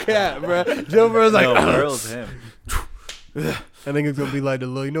 No cap, bro. Joe Burrow's like, Burrow's him. I think it's gonna be like the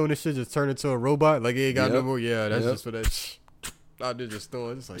little, you know, when this shit just turned into a robot, like it ain't got no Yep. more. Yeah, that's Yep. just for that. I did just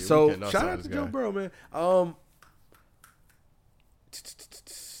throwing. It's like, yo, we So can't shout outside out this to guy. Joe Burrow, man.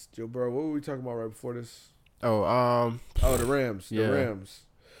 Joe Burrow, what were we talking about right before this? Oh, The Rams. Yeah. The Rams.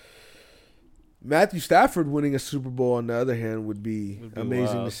 Matthew Stafford winning a Super Bowl, on the other hand, would be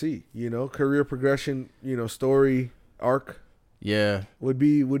amazing wild. to see. You know, career progression, you know, story arc yeah. would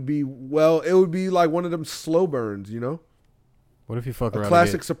be well, it would be like one of them slow burns, you know? What if he fuck around? A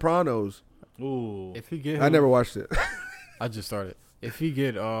classic Sopranos. Ooh. If he get him, I never watched it. I just started. If he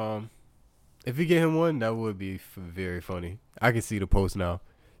get him one, that would be very funny. I can see the post now.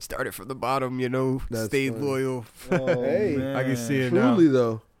 Started from the bottom, you know, That's stayed funny. loyal. Oh, Hey, man. I can see it now. Truly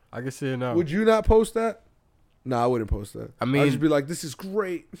though. I can see it now. Would you not post that? No, I wouldn't post that. I mean- I'd just be like, this is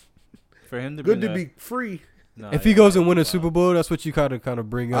great. For him to Good be to be free. If he goes and win a Super Bowl, that's what you kind of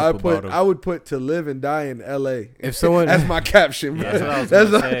bring up about him. I would put to live and die in L.A. If someone- that's my caption. Yeah, bro. that's what I was That's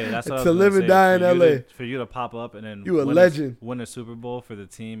gonna not- say. That's what I was to gonna live and say. die in For you L.A. for you to pop up and then You a win legend. win a Super Bowl for the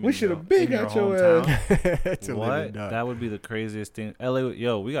team. We in should your- have been in your got your hometown. ass. To live What? and die. That would be the craziest thing. LA,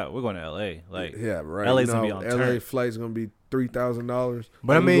 yo, we're going to LA. Like, Yeah, right. LA's You gonna be know, on LA turn. flight's gonna be $3,000.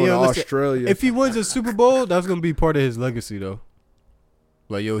 But I mean, going yo, to listen, Australia. if he wins a Super Bowl, that's gonna be part of his legacy, though.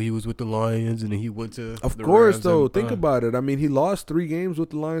 Like, yo, he was with the Lions, and then he went to. of the course, Rams though, and, think about it. I mean, he lost 3 games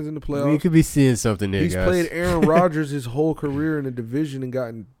with the Lions in the I mean, you playoffs. could be seeing something there, He's guys. played Aaron Rodgers his whole career in the division and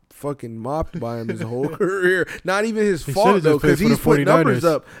gotten fucking mopped by him his whole career. Not even his He fault should've though, just played because for he's the put numbers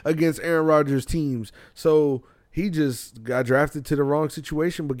 49ers. up against Aaron Rodgers teams. So he just got drafted to the wrong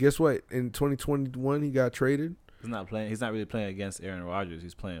situation. But guess what? In 2021, he got traded. he's not playing. He's not really playing against Aaron Rodgers.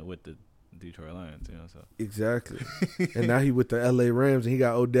 He's playing with the Detroit Lions. You know, so Exactly. And now he with the LA Rams, and he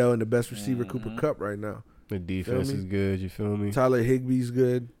got Odell and the best receiver Cooper Kupp right now. The defense Feel is me? good. You feel me? Tyler Higbee's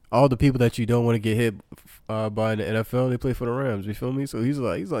good. All the people that you don't want to get hit by in the NFL, they play for the Rams. You feel me? So he's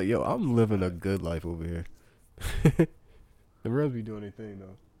like, yo, I'm living a good life over here. The Rams be doing their thing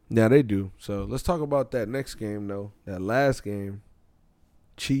though. Yeah, they do. So let's talk about that next game though. That last game,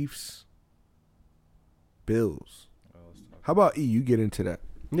 Chiefs, Bills. How about E? You get into that.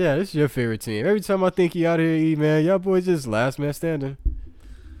 Yeah, this is your favorite team. Every time I think you out here, E, man, y'all boys just last man standing.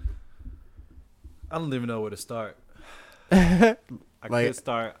 I don't even know where to start. Like-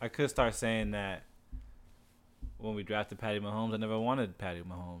 I could start saying that when we drafted Patty Mahomes, I never wanted Patty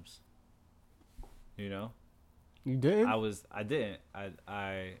Mahomes. You know, You didn't? I didn't.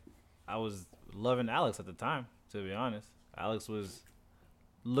 I was loving Alex at the time. To be honest, Alex was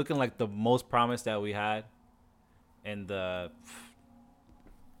looking like the most promise that we had, and the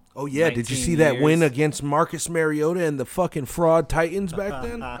Oh yeah, did you 19 see that win years. against Marcus Mariota and the fucking fraud Titans back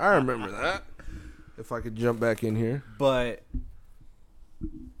then? I remember that. If I could jump back in here. but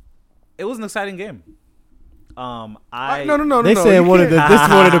it was an exciting game. No. They saying you this is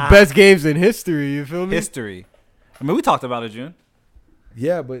one of the best games in history. You feel me? history. I mean, we talked about it, June.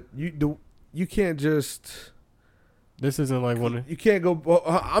 Yeah, but you can't just This isn't like one of. you can't go. Well,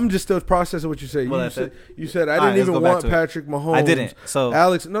 I'm just still processing what you say. Well, You that's said it. you said I All right, didn't let's even go back want to it. Patrick Mahomes. I didn't. So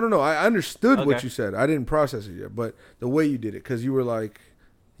Alex, no. I understood what Okay. you said. I didn't process it yet, but the way you did it, because you were like,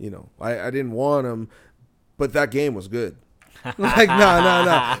 you know, I didn't want him, but that game was good. Like,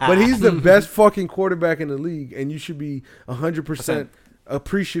 no. But he's the best fucking quarterback in the league, and you should be 100%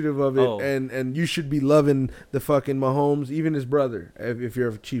 appreciative of it, Oh. and you should be loving the fucking Mahomes, even his brother. If you're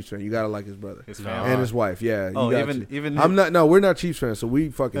a Chiefs fan, you gotta like his brother his No. family. and his wife. Yeah. You Oh, got even to. even I'm not. No, we're not Chiefs fans, so we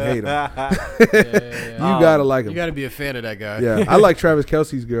fucking hate him. Yeah. You gotta like him. You got to be a fan of that guy. Yeah, I like Travis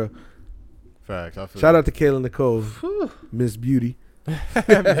Kelce's girl. Facts. I feel Shout out to Kayla Nicole, Miss Beauty.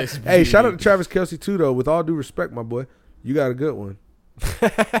 Hey, shout out to Travis Kelce too, though. With all due respect, my boy, you got a good one.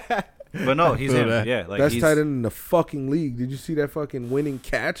 But no, he's Feel him. that. Yeah, like Best he's, tight end in the fucking league. Did you see that fucking winning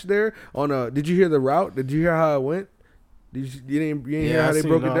catch there on a? Did you hear the route? Did you hear how it went? You didn't hear Yeah, how I they seen-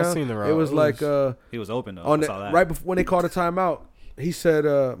 broke no, it I down? seen the route. It was It like was- he was open though. on I the saw that. right before when they called a timeout. He said,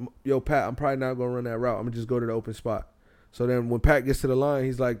 "Yo, Pat, I'm probably not gonna run that route. I'm gonna just go to the open spot." So then when Pat gets to the line,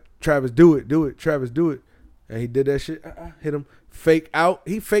 he's like, "Travis, do it, Travis, do it," and he did that shit. Hit him, fake out.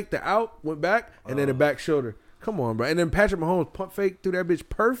 He faked the out, went back, and then the back shoulder. Come on, bro. And then Patrick Mahomes pump fake through that bitch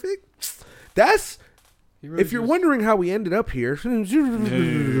perfect. That's He really if you're just- wondering how we ended up here.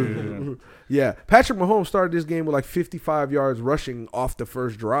 Yeah, Patrick Mahomes started this game with like 55 yards rushing off the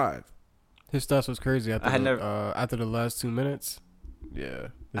first drive. his stats was crazy after I had after the last 2 minutes. Yeah,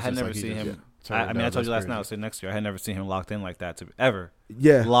 I had never seen him. turned it I mean, down. I told That's you last crazy. night. I'll say next year. I had never seen him locked in like that ever.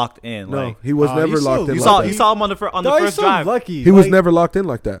 Yeah, Locked in. no, Like he was Oh, never he's so- locked in. you like saw that. you saw him on the Dog, first he's so drive. lucky. He was Like- never locked in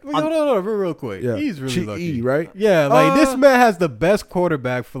like that. Wait, hold on, real quick. Yeah, He's really Chi- lucky. E, right? Yeah, like this Uh, man has the best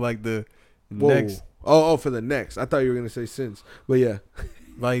quarterback for like the Whoa. next Oh, for the next. I thought you were gonna say since, but yeah.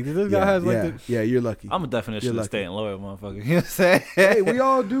 Like this guy has like yeah, you're lucky. I'm a definition You're of lucky. staying loyal, motherfucker. You know what I'm saying? Hey, we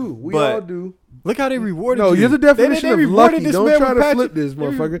all do. We But- all do. look how they rewarded No, you. you're the definition They of rewarded lucky. this Don't man try with to Patrick- flip this,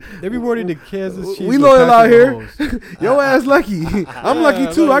 motherfucker. They rewarded the Kansas Chiefs. We with loyal out Patrick here. Mahomes. Your ass lucky. I'm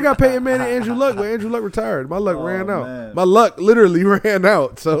lucky too. like- I got Peyton Manning and Andrew Luck, but Andrew Luck retired. My luck Oh, ran out. man. My luck literally ran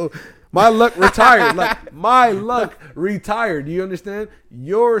out. So my luck retired. Like my luck retired. Do you understand?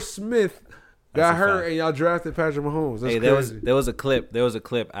 Your Smith got That's a hurt fact. and y'all drafted Patrick Mahomes. That's Hey, crazy. there was a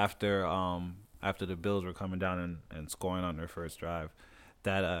clip after the Bills were coming down and scoring on their first drive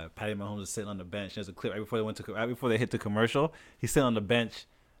that Patty Mahomes was sitting on the bench. There's a clip right before they hit the commercial. He's sitting on the bench,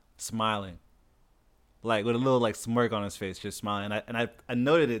 smiling, like with a little like smirk on his face, just smiling. I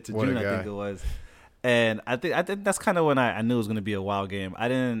noted it to What a June, I think guy. it was, and I think that's kind of when I knew it was gonna be a wild game. I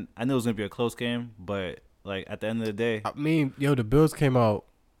knew it was gonna be a close game, but like at the end of the day, I mean, yo, the Bills came out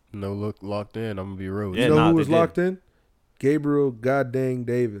locked in. I'm gonna be real. with Yeah, you know nah, who they was did. locked in? Gabriel Goddamn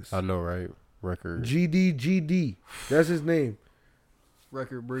Davis. I know, right? Record GD. That's his name.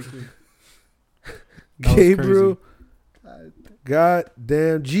 record breaking. Gabriel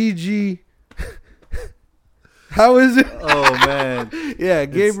Goddamn GG. How is it? oh man, Yeah,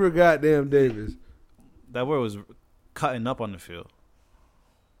 Gabriel Goddamn Davis. that word was cutting up on the field.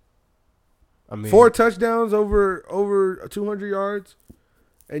 I mean, 4 touchdowns over 200 yards,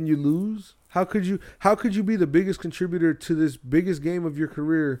 and you lose. How could you be the biggest contributor to this biggest game of your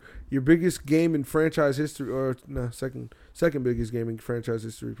career, your biggest game in franchise history, or no, second biggest game in franchise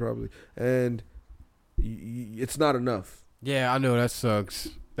history probably, and it's not enough yeah, I know that sucks.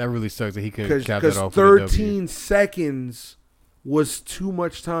 That really sucks that he couldn't cap because that off with a W. 13 seconds was too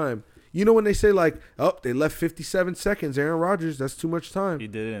much time. You know when they say like, oh, they left 57 seconds, Aaron Rodgers, that's too much time. He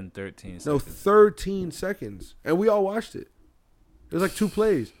did it in 13 seconds. No, 13 seconds, and we all watched it. It was like 2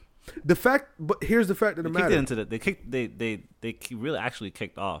 plays. But here's the fact of the They kicked matter: it into the. They kicked. They really actually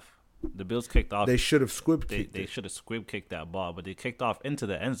kicked off. The Bills kicked off. they should have squib They kicked it. should have squib kicked that ball, but they kicked off into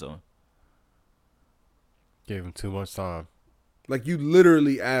the end zone. Gave him too much time. Like you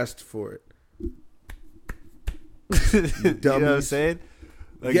literally asked for it. You know what I'm dummies. saying?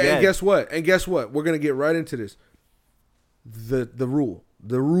 Yeah, Again, and guess what? We're gonna get right into this. The rule.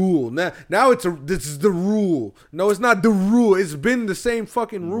 Now this is the rule. No, it's not the rule. It's been the same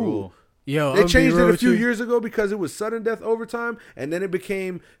fucking rule. Yo, They I'm changed be it real a with few you. years ago because it was sudden death overtime, and then it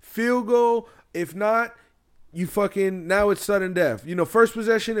became field goal. If not, you fucking now it's sudden death. You know, first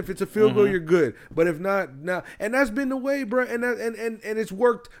possession. If it's a field goal, you're good. But if not, now and that's been the way, bro. And it's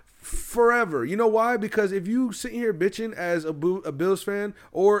worked forever. You know why? Because if you sitting here bitching as a Bills fan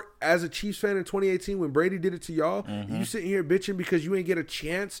or as a Chiefs fan in 2018 when Brady did it to y'all, you sitting here bitching because you ain't get a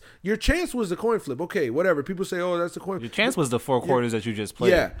chance. Your chance was the coin flip. Okay, whatever. People say, oh, that's the coin. Your chance was the 4 quarters that you just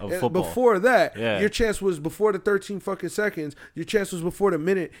played Yeah, of and football. before that, Yeah. your chance was before the 13 fucking seconds. Your chance was before the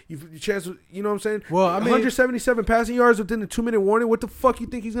minute. Your chance was, you know what I'm saying? Well, I mean- 177 passing yards within the 2-minute warning. What the fuck you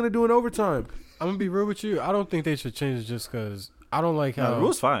think he's gonna do in overtime? I'm gonna be real with you. I don't think they should change it just because I don't like No, how. the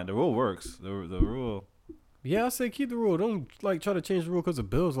rule's fine. The rule works. The rule. Yeah, I say keep the rule. Don't like try to change the rule because the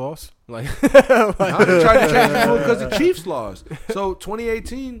Bills lost. Like, I'm trying to change the rule because the Chiefs lost. So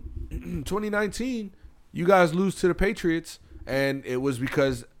 2019, you guys lose to the Patriots, and it was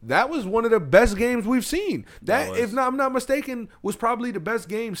because that was one of the best games we've seen. That was. If not, I'm not mistaken, was probably the best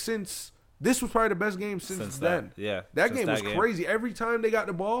game since. This was probably the best game since then. Yeah. That since game was game. crazy. Every time they got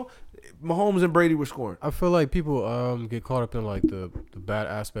the ball, Mahomes and Brady were scoring. I feel like people get caught up in like the bad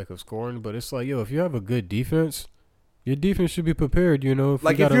aspect of scoring, but it's like, yo, if you have a good defense, your defense should be prepared. You know, if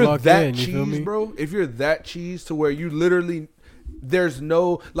Like you if got it you're locked that in, you feel cheese, me? bro. If you're that cheese to where you literally, there's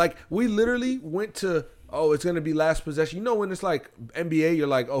no like we literally went to it's gonna be last possession. You know when it's like NBA, you're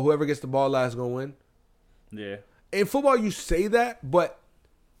like whoever gets the ball last is gonna win. Yeah. In football, you say that, but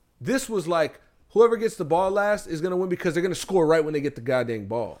this was like whoever gets the ball last is gonna win because they're gonna score right when they get the goddamn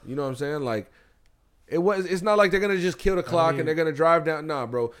ball. You know what I'm saying? Like it's not like they're gonna just kill the clock and they're gonna drive down. Nah,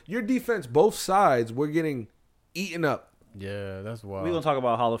 bro. Your defense, both sides, were getting eaten up. Yeah, that's wild. We gonna talk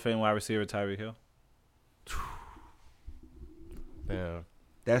about Hall of Fame wide receiver Tyreek Hill. Damn.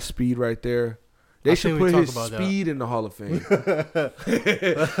 That speed right there. They I should think we put talk his about that. speed in the Hall of Fame.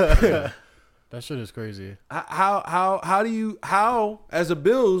 That shit is crazy. How do you as a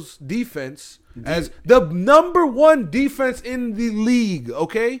Bills defense as the number 1 defense in the league,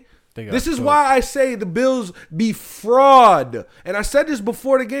 okay? They got This is cooked. why I say the Bills be fraud. And I said this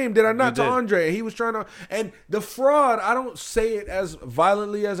before the game, did I not, to did. Andre? He was trying to, and the fraud, I don't say it as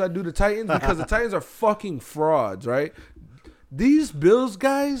violently as I do the Titans because the Titans are fucking frauds, right? These Bills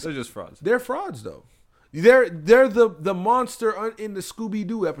guys, They're just frauds. they're frauds though. They're the monster in the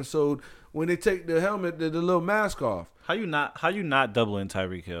Scooby-Doo episode when they take the helmet, the little mask off. How you not doubling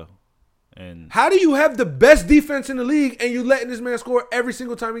Tyreek Hill? And How do you have the best defense in the league and you letting this man score every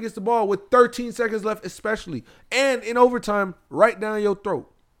single time he gets the ball with 13 seconds left, especially, and in overtime, right down your throat?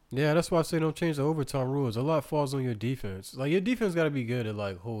 Yeah, that's why I say don't change the overtime rules. A lot falls on your defense. Like, your defense got to be good at,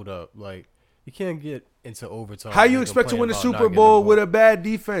 like, hold up. Like, you can't get into overtime. How you expect to win the Super Bowl with a bad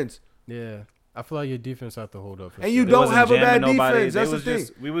defense? Yeah. I feel like your defense have to hold up. And you don't have a bad nobody. defense. That's the thing.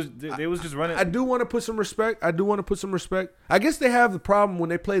 They was just running. I do want to put some respect. I guess they have the problem when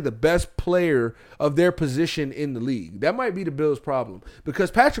they play the best player of their position in the league. That might be the Bills' problem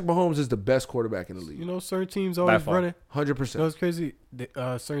because Patrick Mahomes is the best quarterback in the league. You know, certain teams always running. 100%. You know, it's crazy.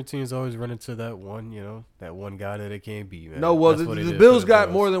 Certain teams always run into that one guy that they can't beat, man. No, well, the Bills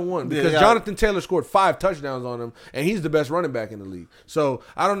got more than one because Yeah. Jonathan Taylor scored 5 touchdowns on him, and he's the best running back in the league. So,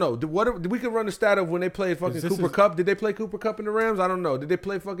 I don't know. We could run the stat of when they played fucking Cooper Kupp. Did they play Cooper Kupp in the Rams? I don't know. Did they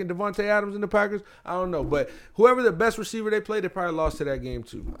play fucking Devontae Adams in the Packers? I don't know. But whoever the best receiver they played, they probably lost to that game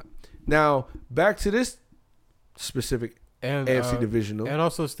too. Now, back to this specific AFC divisional. And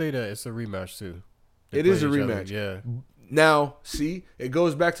also state that it's a rematch too. It is a rematch. Yeah. Now, see, it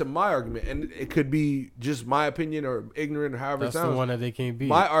goes back to my argument, and it could be just my opinion or ignorant or however That's it sounds. the one that they can't beat.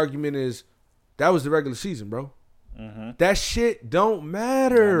 My argument is that was the regular season, bro. Mm-hmm. That shit don't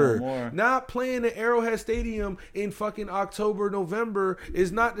matter. Not no more. Not playing at Arrowhead Stadium in fucking October, November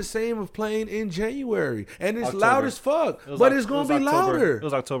is not the same of playing in January. And it's loud as fuck, but it's going to be louder. It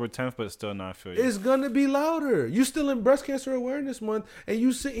was October 10th, but it's still not for you. It's going to be louder. You still in Breast Cancer Awareness Month, and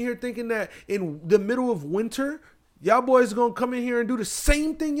you sitting here thinking that in the middle of winter, y'all boys going to come in here and do the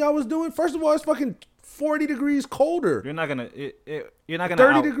same thing y'all was doing? First of all, it's fucking 40 degrees colder. You're not gonna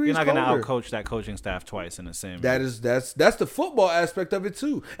 30 degrees colder. outcoach that coaching staff twice in the same. That's the football aspect of it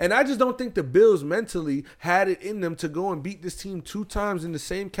too. And I just don't think the Bills mentally had it in them to go and beat this team 2 times in the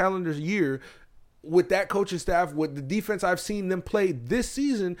same calendar year with that coaching staff, with the defense I've seen them play this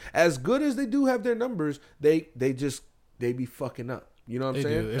season. As good as they do have their numbers, they be fucking up. You know what I'm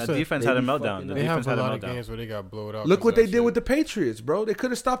saying? That defense had a meltdown. They have a lot of games where they got blown out. Look what they did with the Patriots, bro. They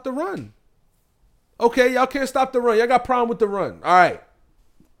could have stopped the run. Okay, y'all can't stop the run. Y'all got a problem with the run. All right.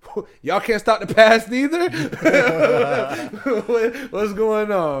 Y'all can't stop the pass neither? What's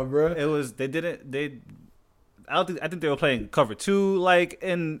going on, bro? I think they were playing cover 2 like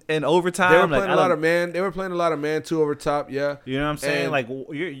in overtime. They were playing a lot of man. They were playing a lot of man 2 over top, yeah. You know what I'm saying? And like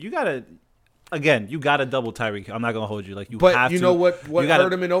you gotta double Tyreek. I'm not gonna hold you. Like you but have to. You know what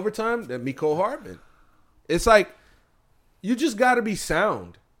hurt him in overtime? That Mecole Hardman. It's like you just gotta be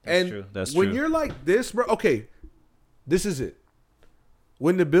sound. That's true. When you're like this, bro, okay, this is it.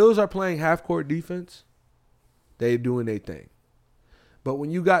 When the Bills are playing half-court defense, they doing their thing. But when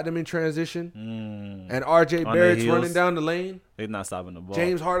you got them in transition and R.J. Barrett's running down the lane, they're not stopping the ball.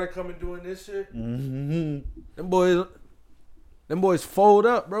 James Harden coming doing this shit. Mm-hmm. Them boys fold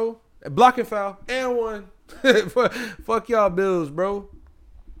up, bro. Blocking foul and one. Fuck y'all Bills, bro.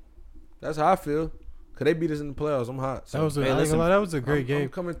 That's how I feel. Cause they beat us in the playoffs. I'm hot. So. That was a great game. I'm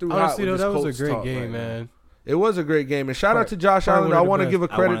coming through honestly, hot. That was a great talk game, right man. It was a great game, and shout out to Josh Allen. I want to give a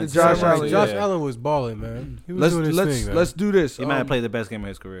credit to Josh Allen. Josh Allen was balling, man. He was doing his thing, man. Let's do this. He might have played the best game of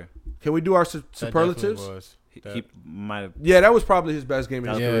his career. Can we do our superlatives? He might have. Yeah, that was probably his best game in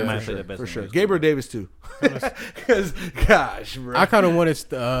his career. Might have played the best for game sure. of his Gabriel Davis too. Because gosh, bro. I kind of wanted.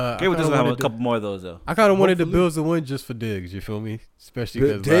 Gabriel doesn't have a couple more of those though. I kind of wanted the Bills to win just for Diggs. You feel me? Especially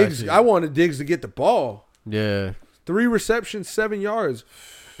because Diggs. I wanted Diggs to get the ball. Yeah. 3 receptions, 7 yards.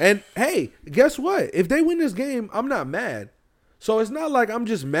 And hey, guess what? If they win this game, I'm not mad. So it's not like I'm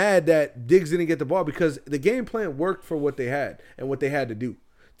just mad that Diggs didn't get the ball because the game plan worked for what they had and what they had to do.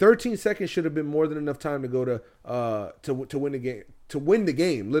 13 seconds should have been more than enough time to go to win the game. To win the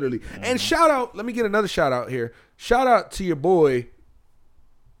game, literally. Mm-hmm. And shout out, let me get another shout out here. Shout out to your boy,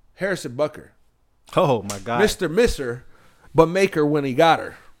 Harrison Butker. Oh my God. Mr. Misser, but maker when he got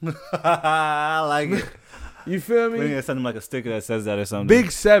her. I like it. You feel me? We need to send him like a sticker that says that or something. Big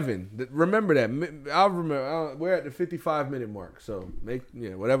 7. Remember that. I'll remember. We're at the 55-minute mark. So,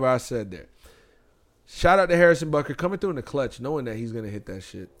 whatever I said there. Shout out to Harrison Butker coming through in the clutch, knowing that he's going to hit that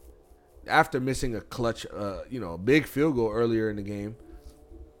shit. After missing a clutch, a big field goal earlier in the game.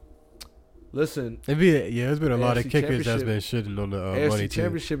 Listen. There's been a lot of kickers that's been shitting on the AFC money too.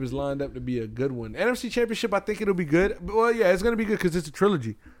 Championship is lined up to be a good one. NFC Championship, I think it'll be good. Well, yeah, it's going to be good because it's a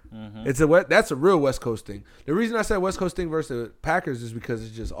trilogy. Mm-hmm. That's a real West Coast thing. The reason I said West Coast thing versus the Packers is because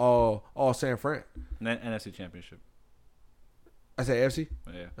it's just all San Fran. NFC Championship. I say AFC?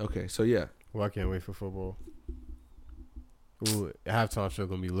 Yeah. Okay, so yeah. Well, I can't wait for football. Ooh, halftime show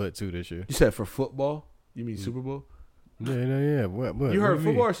gonna be lit too this year. You said for football? You mean Super Bowl? Yeah. What? You What heard do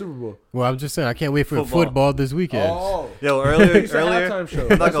football mean? or Super Bowl? Well, I'm just saying I can't wait for Football. football this weekend. Oh, Yo, earlier, you said halftime show. I'm not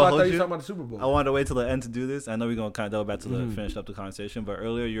That's why I gonna thought hold you were you. talking about the Super Bowl. I wanted to wait till the end to do this. I know we're gonna kind of delve back to Mm-hmm. finish up the conversation, but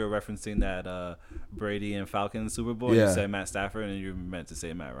earlier you were referencing that Brady and Falcons Super Bowl. Yeah. You said Matt Stafford, and you meant to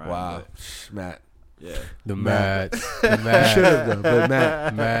say Matt Ryan. Wow, but Matt. yeah. The Matt. Mats. Should The Mats. have though, but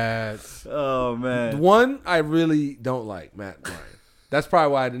Matt. Mats. Oh man. One I really don't like, Matt Ryan. That's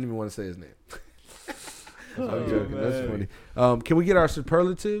probably why I didn't even want to say his name. I'm joking. That's man. funny. Can we get our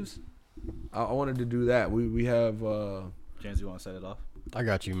superlatives? I wanted to do that. We have. James, you want to set it off? I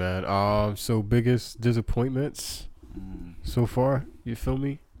got you, man. So biggest disappointments so far. You feel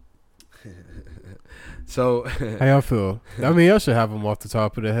me? So How y'all feel? I mean, y'all should have them off the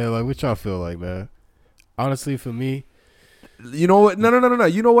top of the head. Like, what y'all feel like, man? Honestly, for me, you know what? No.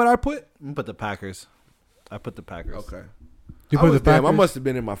 You know what I put? I'm gonna put the Packers. I put the Packers. Okay. you I put was the damn, I Packers. must have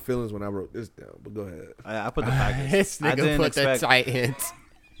been in my feelings when I wrote this down. But go ahead. I put the Packers. This I nigga didn't put the expect Titans.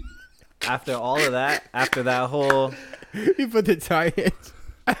 after all of that, after that whole, He put the Titans.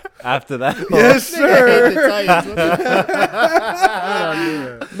 after that. Yes, Nigga hate the sir.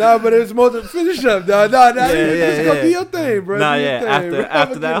 Titans. What the- No, but it's more than finish up. No. Just go yeah. do your thing, bro. Nah, Do your yeah. thing, bro.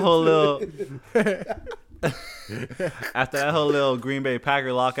 After Get that whole into little, it. after that whole little Green Bay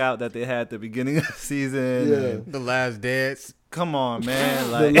Packer lockout that they had at the beginning of the season. Yeah. and The Last Dance. come on, man.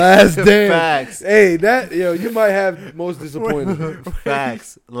 The Like, last dance. Facts. Hey, you might have most disappointed.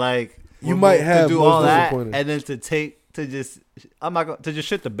 Facts. Like You might have to do most all that disappointed. and then to just I'm not gonna to just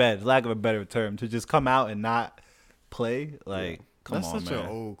shit the bed, lack of a better term, to just come out and not play. Like, come That's on, such man. an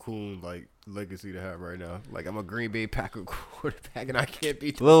old cool like legacy to have right now. Like, I'm a Green Bay Packer quarterback and I can't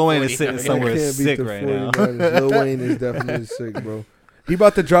beat the Lil Wayne is sitting 49ers. somewhere Can't beat sick the right now. 49ers. Lil Wayne is definitely sick, bro. He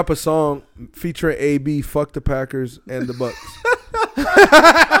about to drop a song featuring AB, fuck the Packers and the Bucks.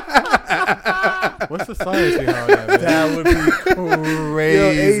 What's the science behind that, man? That would be Yo,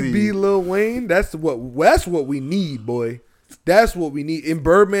 crazy. AB, Lil Wayne, that's what we need, boy. That's what we need in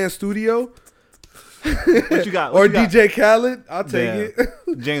Birdman Studio What you got? or What you got? DJ Khaled. I'll take Damn.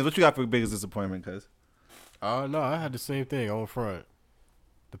 it. James, what you got for biggest disappointment? Cause No, I had the same thing on front.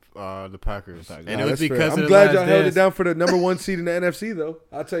 The Packers. Packers. And Nah, it that's was fair. because of I'm the glad Last y'all held it Dance. down for the number one seed in the NFC, though.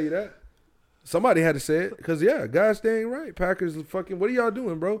 I'll tell you that. Somebody had to say it because, yeah, guys, they ain't right. Packers fucking, what are y'all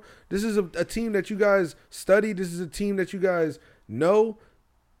doing, bro? This is a team that you guys study. This is a team that you guys know.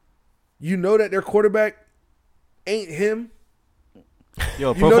 You know that their quarterback ain't him.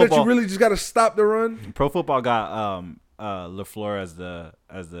 yo, You pro know football. that you really just got to stop the run. Pro Football got LaFleur as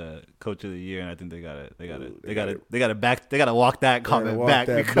the coach of the year, and I think they gotta walk that comment Walk back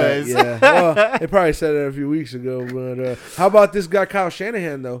that because yeah. Well, they probably said that a few weeks ago. But how about this guy Kyle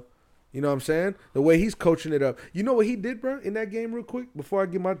Shanahan though? You know what I'm saying? The way he's coaching it up. You know what he did, bro, in that game real quick before I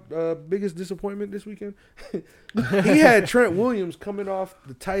give my biggest disappointment this weekend? He had Trent Williams coming off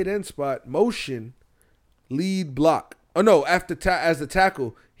the tight end spot, motion, lead block. Oh, no, after as the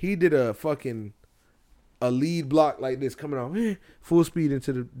tackle, he did a lead block like this coming off full speed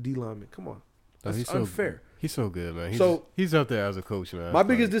into the D lineman. Come on. That's he's unfair. He's so good, man. He's up there as a coach, man. My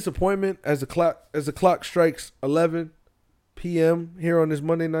biggest disappointment as the clock strikes 11 p.m. here on this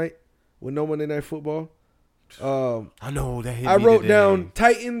Monday night with no Monday Night Football. I know that. Hit I me wrote today. down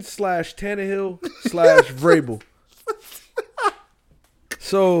Titans / Tannehill / Vrabel.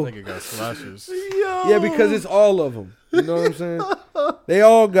 So Nigga got slashers. yeah, because it's all of them. You know what I'm saying? They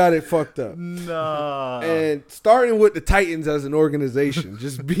all got it fucked up. nah. And starting with the Titans as an organization,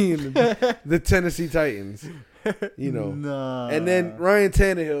 just being the Tennessee Titans, you know. Nah. And then Ryan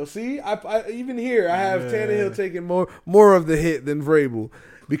Tannehill. See, I even here I have Tannehill taking more of the hit than Vrabel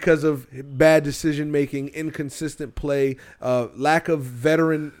because of bad decision making, inconsistent play, lack of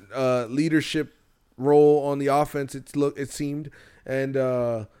veteran leadership role on the offense. It seemed, and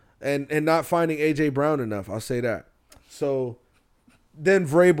not finding AJ Brown enough. I'll say that. So then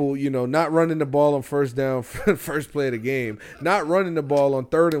Vrabel, you know, not running the ball on first down, first play of the game, not running the ball on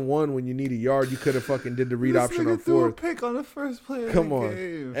 3rd and 1 when you need a yard. You could have fucking did the read option on 4th. Pick on the first play. Of Come the on,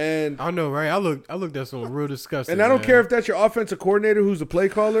 game. and I know, right? I looked at some real disgusting. and I don't man. care if that's your offensive coordinator who's a play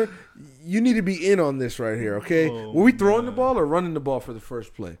caller. You need to be in on this right here, okay? Were we throwing the ball or running the ball for the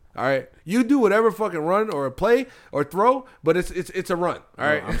first play? All right, you do whatever fucking run or a play or throw, but it's a run. All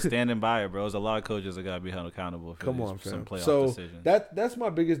right, I'm standing by it, bro. There's a lot of coaches that gotta be held accountable for come on, some fam. playoff So decisions. that's my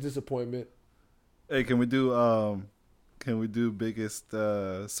biggest disappointment. Hey, can we do biggest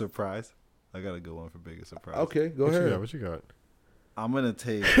surprise? I gotta go on for biggest surprise. Okay, go What you ahead. got? What you got? I'm gonna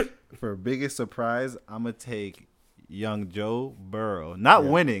take for biggest surprise. I'm gonna take young Joe Burrow. Not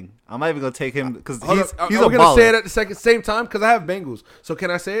winning. I'm not even gonna take him because Hold he's up. he's Are a we gonna baller. say it at the same time? Because I have Bengals. So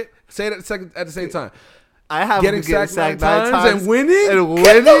can I say it? Say it at the same time. I have getting him getting sacked sacked 9 times and winning. and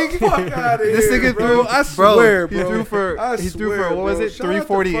Get the winning. fuck out of This here, nigga bro. threw. I swear, He bro. threw for. I He threw swear, for what was bro. it? Shout out to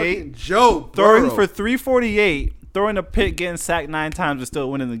 348. fucking Joe Throwing Burrow. for 348. Throwing a pick, getting sacked 9 times, and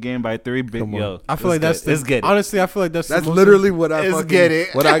still winning the game by 3. Big Come on. yo. I feel like that's Let's get it. honestly, I feel like that's That's the most literally what I Let's fucking get it.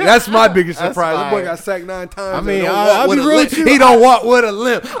 That's my biggest That's surprise. That boy fire. got sacked 9 times. I and mean, don't I'll walk with be a real limp. with you. He don't walk with a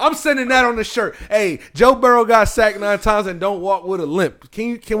limp. I'm sending that on the shirt. Hey, Joe Burrow got sacked 9 times and don't walk with a limp.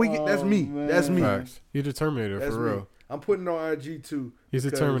 Can we get? That's me. That's me. Facts. You're the Terminator That's for me. real. I'm putting it on IG too. He's a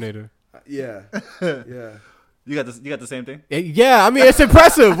because- Terminator. Yeah, yeah. You got the same thing. Yeah, I mean it's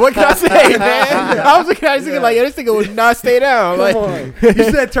impressive. What can I say, man? I was looking at it thinking like, yeah, this nigga would not stay down. Come Like, on.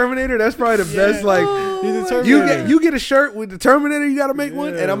 You said Terminator. That's probably the best. Like he's a you Terminator. get a shirt with the Terminator. You got to make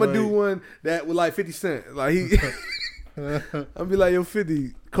one, Yeah, and I'm gonna do like- one that with like 50 Cent. Like he, I'm be like, yo,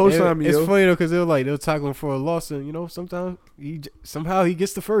 50, co-sign me, It's yo. funny though because they'll tackle him for a loss, and sometimes somehow he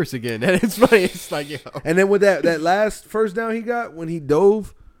gets the first again. And it's funny. It's like, yo, And then with that last first down he got when he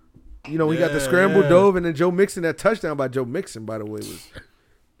dove, he got the scramble Yeah. dove, and then Joe Mixon, that touchdown by Joe Mixon, by the way,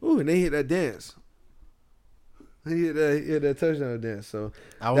 was and they hit that dance. He hit that touchdown dance. So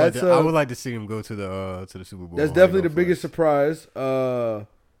I That's, would like to see him go to the Super Bowl. that's I definitely ain't the gonna biggest front. surprise.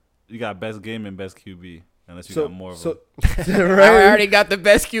 You got best game and best QB, unless you So got more of so them. right. I already got the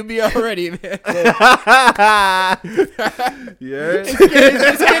best QB already, man. Yeah. This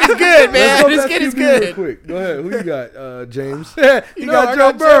kid is good, man. Let's go This best kid is QB real good. quick. Go ahead. Who you got, James? I Joe got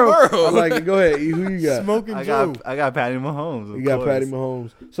Joe Burrow. Burrow. I like it. Go ahead. Who you got? Smoking I Joe. got Patty Mahomes. You got Patty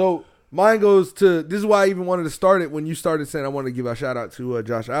Mahomes. So mine goes to, this is why I even wanted to start it when you started saying I wanted to give a shout out to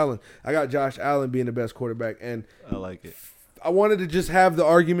Josh Allen. I got Josh Allen being the best quarterback, and I like it. I wanted to just have the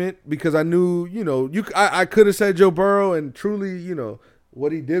argument because I knew, I could have said Joe Burrow, and truly,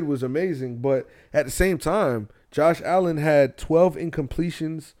 what he did was amazing. But at the same time, Josh Allen had 12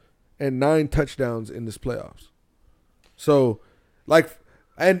 incompletions and 9 touchdowns in this playoffs. So,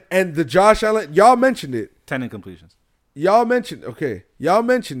 and the Josh Allen, y'all mentioned it. 10 incompletions. Y'all mentioned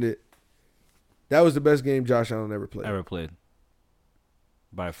it. That was the best game Josh Allen ever played. Ever played.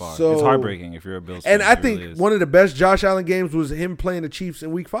 By far. So- It's heartbreaking if you're a Bills And fan. I It think really is. one of the best Josh Allen games was him playing the Chiefs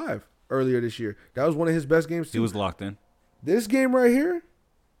in Week 5 earlier this year. That was one of his best games too. He was locked in. This game right here,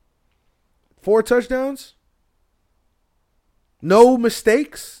 4 touchdowns, no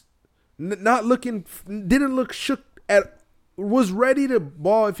mistakes, didn't look shook at, was ready to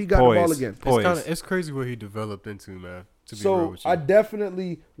ball if he got the ball Poised. again. Poised. It's crazy what he developed into, man. To be real So with you. I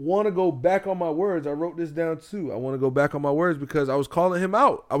definitely want to go back on my words. I wrote this down too. I want to go back on my words because I was calling him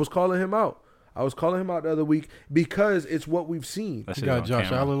out. I was calling him out the other week because it's what we've seen. That You shit got on Josh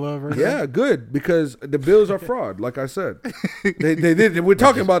camera. Allen love right now? Yeah, good, because the Bills are fraud, like I said. They did. We're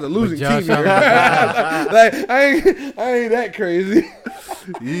talking about the losing Josh team here. Like I ain't that crazy.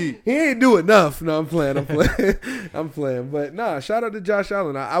 He ain't do enough. No, I'm playing. I'm playing. But nah, shout out to Josh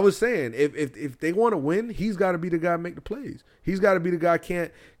Allen. I was saying if they want to win, he's got to be the guy to make the plays. He's got to be the guy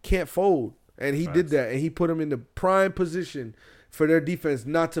can't fold, and he did that, and he put him in the prime position for their defense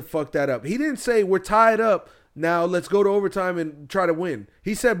not to fuck that up. He didn't say we're tied up. Now let's go to overtime and try to win.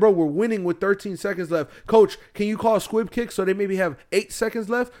 He said, bro, we're winning with 13 seconds left. Coach, can you call a squib kick so they maybe have 8 seconds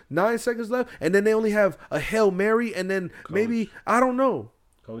left, 9 seconds left, and then they only have a Hail Mary, and then maybe, I don't know.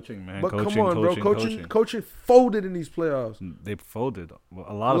 Coaching, man. But Coaching, come on, bro. coaching. Coaching folded in these playoffs. They folded.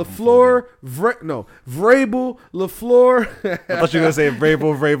 A lot of them LaFleur, Vrabel, LaFleur. I thought you were going to say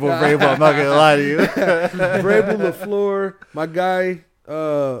Vrabel. I'm not going to lie to you. Vrabel, LaFleur, my guy,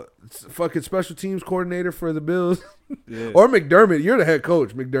 fucking special teams coordinator for the Bills. Yeah. Or McDermott. You're the head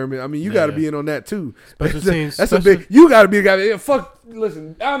coach, McDermott. I mean, you got to Yeah. be in on that too. Special teams. That's a big. You got to be the guy. Yeah, fuck.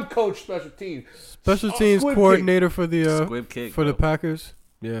 Listen, I'm coach special teams. Special teams Squib coordinator for the Squib kick, for the bro. Packers.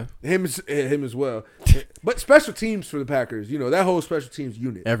 Yeah, Him as well. But special teams for the Packers. That whole special teams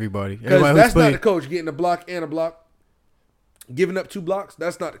unit. everybody. Because Everybody that's who's not played. the coach getting a block and a block. Giving up 2 blocks.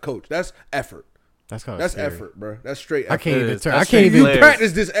 That's not the coach. That's effort. That's kind of That's effort, bro. That's straight effort. I can't It even is. turn. That's I can't straight even. players.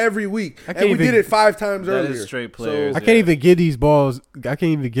 Practice this every week, I and can't we even- did it 5 times That is earlier. straight players. I can't even give these balls. I can't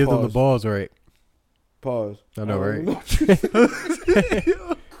even give them the Pause. balls right. Pause. I know, don't right? know.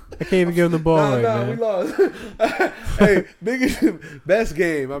 I can't even give them the ball right, Nah, we man. lost. Hey, biggest, best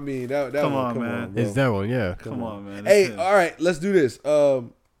game. I mean, that Come one, on, come man. on, bro. It's that one, yeah. Come on, man. Hey, That's it. all right, let's do this.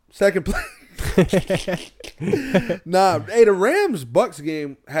 Second play. Hey, the Rams Bucks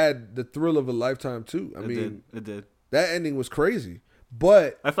game had the thrill of a lifetime too. I mean, It did. that ending was crazy.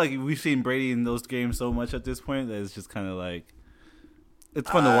 But I feel like we've seen Brady in those games so much at this point that it's just kind of like it's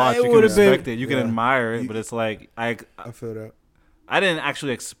fun to watch. it You can would've been- respect it. You can yeah. admire it, but it's like I feel that. I didn't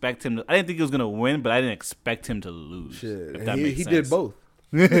actually expect him to. I didn't think he was gonna win, but I didn't expect him to lose. Shit, If and that he makes did sense. both.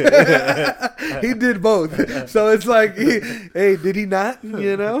 He did both. So it's like, hey, did he not?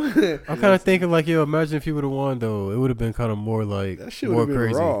 You know? I'm kind of thinking like, yo, imagine if he would have won though. It would have been kind of more like That shit more would have been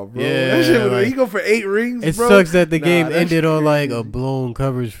crazy. raw, bro. Yeah, That shit like, he go for 8 rings, it bro. sucks that the Nah, game that's ended on like crazy. a blown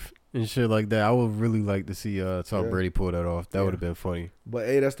coverage and shit like that. I would really like to see Tom Yeah. Brady pull that off. That Yeah. would have been funny. But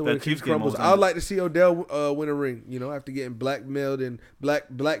hey, that's the way That the cookie Chiefs game crumbles. was I would like to see Odell win a ring. You know, after getting blackmailed and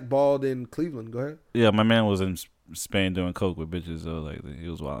blackballed in Cleveland. Go ahead. Yeah, my man was in Spain doing coke with bitches, so like he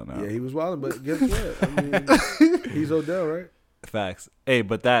was wilding out. Yeah, he was wilding, but guess what? I mean, he's Odell, right? Facts. Hey,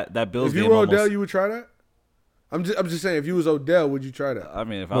 but that Bills If you game were almost. Odell, you would try that. I'm just saying, if you was Odell, would you try that? I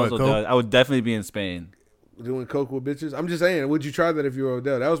mean, if I What, was coke? Odell, I would definitely be in Spain. Doing coke with bitches. I'm just saying, would you try that if you were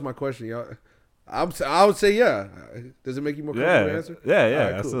Odell? That was my question, y'all. I would say yeah. Does it make you more comfortable to answer? Yeah, All right,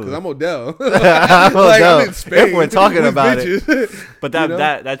 cool. absolutely. Because I'm Odell. I'm Like, Odell. I'm in Spain If we're talking with about bitches. But that You know?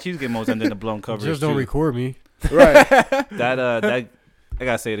 that Chiefs game almost ended in a blown coverage. Just don't too. record me. Right. That I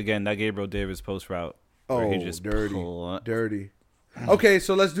gotta say it again. That Gabriel Davis post route. where Oh, he just dirty. Dirty. Okay,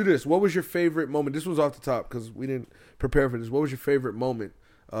 so let's do this. What was your favorite moment? This was off the top because we didn't prepare for this. What was your favorite moment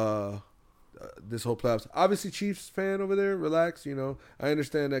this whole playoffs? Obviously, Chiefs fan over there. Relax. You know, I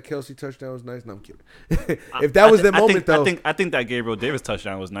understand that Kelsey touchdown was nice. No, I'm kidding. If that was the moment, though. I think that Gabriel Davis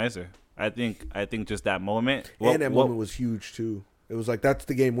touchdown was nicer. I think just that moment. And that moment was huge, too. It was like, that's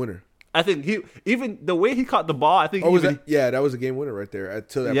the game winner. I think he even the way he caught the ball. I think Oh, was even, that? Yeah, that was a game winner right there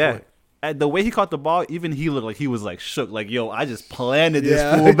until that yeah. point. And the way he caught the ball, even he looked like he was like shook. Like, yo, I just planted this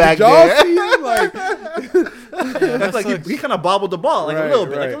Yeah. fool back Did y'all there. see him? Like, It's like he kind of bobbled the ball like Right, a little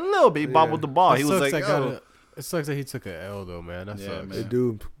bit, right. like a little bit. He bobbled the ball. It He was sucks like, that oh. it sucks that he took an L though, man. That Yeah, sucks. man.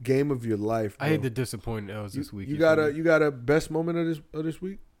 dude, game of your life. I Bro. hate the disappointing L's this week. You feel got me? you got a best moment of this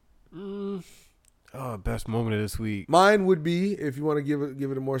week? Oh, best moment of this week. Mine would be, if you want to give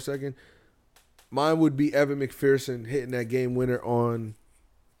it a more second, mine would be Evan McPherson hitting that game winner on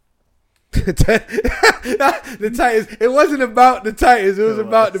the Titans. It wasn't about the Titans. It was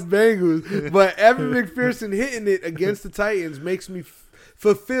about the Bengals. But Evan McPherson hitting it against the Titans makes me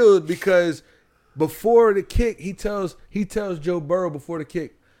fulfilled because before the kick, he tells Joe Burrow before the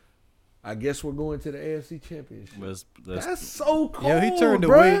kick, I guess we're going to the AFC Championship. That's so cool. Yo, he turned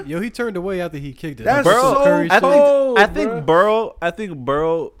bruh. away. Yo, he turned away after he kicked it. That's Burrow- so Curry shit. cold. I think bruh.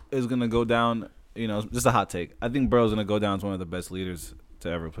 Burrow is gonna go down. You know, just a hot take. I think Burrow's gonna go down as one of the best leaders to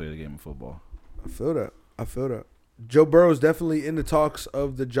ever play the game of football. I feel that. Joe Burrow's definitely in the talks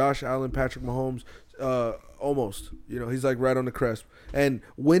of the Josh Allen, Patrick Mahomes, almost. You know, he's like right on the cusp. And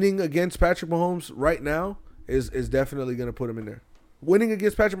winning against Patrick Mahomes right now is definitely going to put him in there. Winning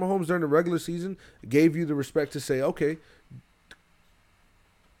against Patrick Mahomes during the regular season gave you the respect to say, okay,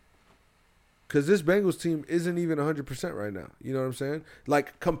 because this Bengals team isn't even 100% right now. You know what I'm saying?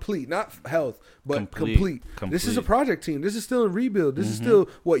 Like complete, not health, but complete. This is a project team. This is still in rebuild. This is still,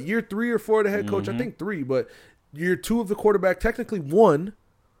 what, year 3 or 4 of the head coach? I think 3, but year 2 of the quarterback, technically 1.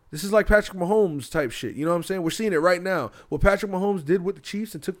 This is like Patrick Mahomes type shit. You know what I'm saying? We're seeing it right now. What Patrick Mahomes did with the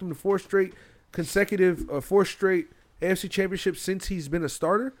Chiefs and took them to 4 straight AFC championships since he's been a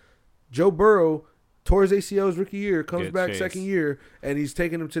starter. Joe Burrow tore his ACL his rookie year, comes Get back chased. second year, and he's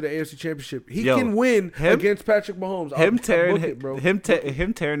taking him to the AFC championship. He Yo, can win him- against Patrick Mahomes. Him I'll tearing book it, bro. him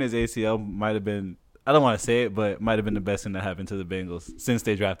tearing his ACL might have been. I don't want to say it, but might have been the best thing that happened to the Bengals since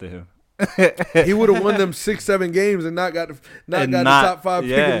they drafted him. He would have won them 6-7 games and not got the top 5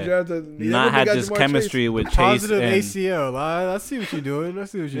 pick in the draft. He Not would've had got just Jamar chemistry Chase. with Chase. Positive And, ACL. I see what you're doing. I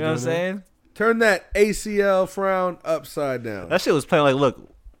see what you you're know what I'm doing. saying? Turn that ACL frown upside down. That shit was playing like,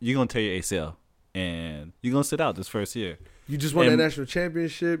 look, you're gonna tear your ACL and you're gonna sit out this first year. You just won And- that national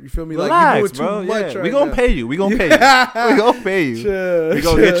championship. You feel me? Relax, like you're doing bro. too much Yeah. right We gonna now. pay you. We gonna pay you. We gonna pay you. Chill, We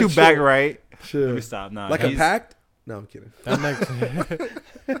gonna get chill, you back chill, right. chill. Let me stop. Nah, Like a he's- pact? No, I'm kidding.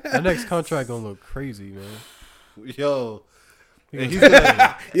 That next contract gonna look crazy, man. Yo. He And gonna- he's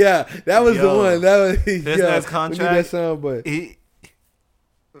gonna, Yeah, that was the Yo, one. That was his yeah, next we contract- need that sound, but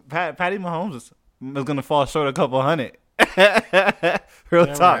Patty Mahomes is gonna fall short a couple hundred. Real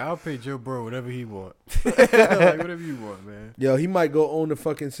Damn talk. right, I'll pay Joe Burrow whatever he want. Like whatever you want, man. yo, he might go own the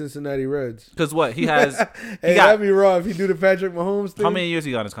fucking Cincinnati Reds. Because what he has, Hey, got- that'd be raw if he do the Patrick Mahomes thing. how many years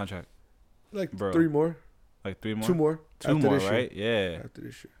he got in his contract? Like Bro. 3 more, Like 3 more. 2 more, 2 after more, this year. right? Yeah. After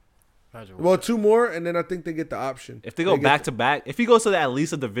this year. Patrick Well, 2 more, and then I think they get the option. If they go get back to back, if he goes to at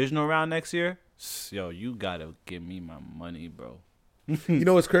least a divisional round next year, yo, you gotta give me my money, bro. You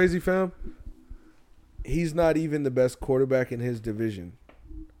know what's crazy, fam? He's not even the best quarterback in his division.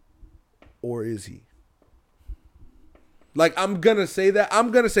 Or is he? Like, I'm going to say that.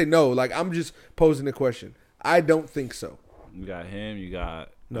 I'm going to say no. Like, I'm just posing the question. I don't think so. You got him. You got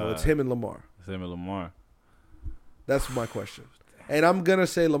No, it's him and Lamar. It's him and Lamar. That's my question. And I'm gonna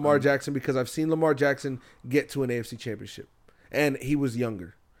say Lamar Jackson because I've seen Lamar Jackson get to an AFC Championship, and he was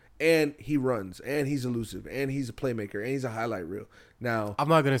younger, and he runs, and he's elusive, and he's a playmaker, and he's a highlight reel. Now, I'm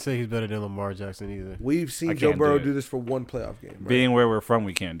not gonna say he's better than Lamar Jackson either. we've seen I Joe can't Burrow do it. do this for one playoff game. Right? Being where we're from,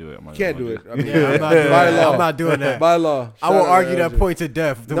 we can't do it. I'm not Can't gonna do it. I mean, Yeah, I'm not doing by that. law. I'm not doing that. By law, I will Shout out argue to that LJ. point to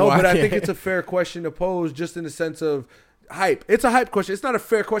death. No, but I think it's a fair question to pose, just in the sense of hype. It's a hype question. It's not a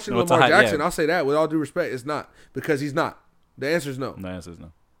fair question No, to it's a Lamar hype, Jackson. yeah. I'll say that with all due respect. It's not, because he's not. The answer is no. The answer is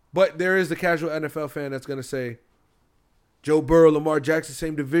no. But there is the casual NFL fan that's gonna say Joe Burrow, Lamar Jackson,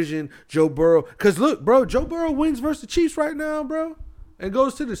 same division. Joe Burrow, because look, bro, Joe Burrow wins versus the Chiefs right now, bro, and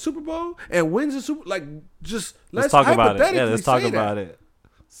goes to the Super Bowl and wins the Super. Like, just let's talk about it. Yeah, hypothetically let's talk say about that. it.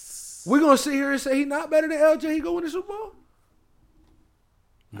 We're gonna sit here and say he's not better than LJ. He go win the Super Bowl.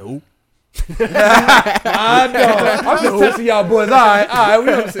 nope. I know. I'm just testing y'all boys. All right,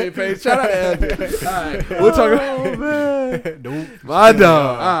 we on the same page. Shout out to LJ. All right, we'll talk about. Nope. My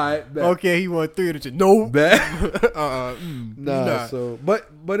dog. All right, bet. Okay, he won 3 of the nope. Bet. Nah. Nah, so but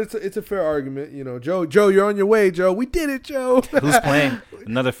it's a fair argument, you know. Joe, you're on your way, Joe. We did it, Joe. Who's playing?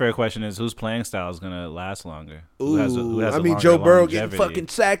 Another fair question is whose playing style is gonna last longer? Who has I a mean, longer Joe Burrow getting longevity? fucking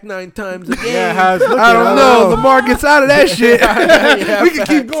sacked 9 times a game. Yeah, how's looking? I don't know. Lamar gets out of that shit. Yeah, we can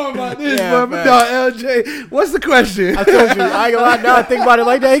keep going about this, Yeah, but dog, LJ, what's the question? I told you, I ain't gonna lie. Now I think about it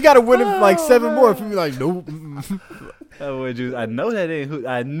like that. He got to win like 7 more for me. Like, nope. I know that ain't who.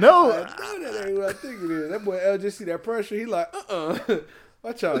 I know. I know that ain't what I think it is. That boy LJ see that pressure. He like,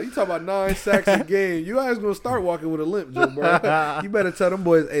 watch out. You talking about 9 sacks a game. You guys gonna start walking with a limp, Joe Burrow. You better tell them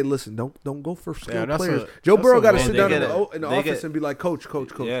boys, hey, listen, don't go for skilled that's players. a- Joe that's Burrow a got to long- sit They down get in the it. They office get- and be like, coach,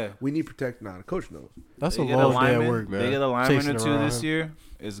 Yeah. we need protect. Nah, the coach knows. That's a They get a long day at lineman. work, man. They get a lineman Chasing or two around. this year.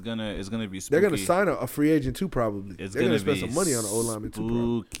 It's gonna be spooky. They're gonna sign a free agent too, probably. It's They're gonna spend be some money on the O lineman too.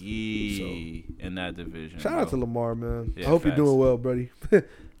 Probably. spooky in that division. Shout out to Lamar, man. Yeah, I hope facts. you're doing well, buddy. Buddy.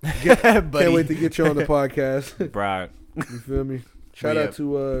 Can't wait to get you on the podcast. Brock. You feel me? Shout Yeah. out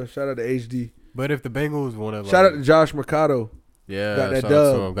to HD. But if the Bengals want to, Shout out to Josh Mercado. yeah, got that shout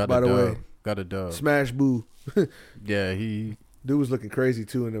out to dub, him. Got by the the dub. way. Got a dub. Smash boo. Yeah, he. Dude was looking crazy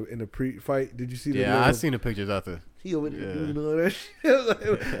too in the pre-fight. Did you see the? Yeah, little- I seen the pictures after. He over there Yeah. doing all that shit. I was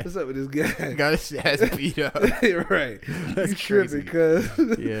like, what's up with this guy? Got his ass beat up. Right. That's You tripping, crazy.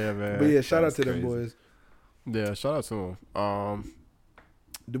 cuz. Yeah, man. But yeah, shout out That's to them crazy. boys. Yeah, shout out to him.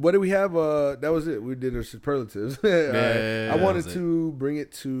 What did we have? That was it. We did our superlatives. All right. Yeah, I that wanted was it. to bring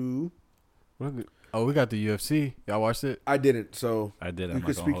it to. Oh, we got the UFC. Y'all watched it? I didn't, so I did. You I'm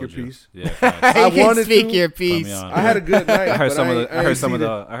could not gonna speak your hold you. piece. Yeah, facts. I wanted to your Put me on. I had a good night. I heard but some of ain't- the. I heard some ain't of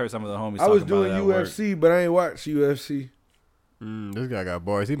seen the. I heard some of the homies. it. I was talking about doing it at work. UFC, but I ain't watched UFC. This guy got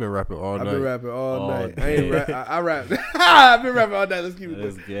bars. He been rapping all I've night. been rapping all All night. I day. ain't rap. I rapped. I've been rapping all night. Let's keep it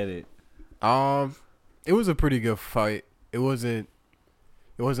Let's moving. get it. It was a pretty good fight. It wasn't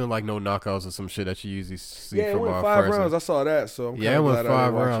like no knockouts or some shit that you usually see Yeah, it from went our 5 first. rounds. I saw that, so I'm Yeah, it kinda went glad I 5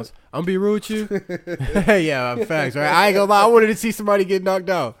 didn't watch rounds. it. I'm be real with you. Yeah, facts, right? I ain't gonna lie. I wanted to see somebody get knocked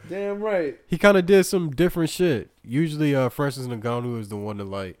out. Damn right. He kind of did some different shit. Usually, Francis Ngannou is the one to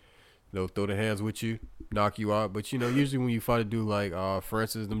like, throw the hands with you, knock you out. But usually when you fight a dude like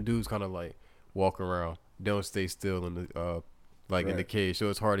Francis, them dudes kind of like walk around, they don't stay still in the in the Right. cage. So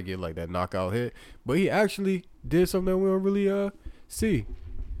it's hard to get like that knockout hit. But he actually did something that we don't really see.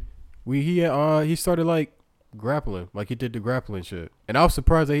 He started like grappling, like he did the grappling shit, and I was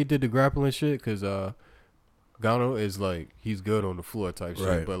surprised that he did the grappling shit because Gano is like he's good on the floor type shit,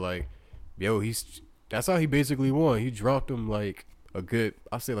 Right. but like that's how he basically won. He dropped him like a good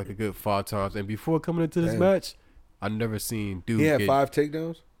 5 times, and before coming into this Damn. match, I never seen dude. He had get, 5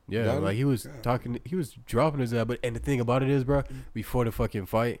 takedowns. Yeah, Gano? like he was dropping his ass. But and the thing about it is, bro, before the fucking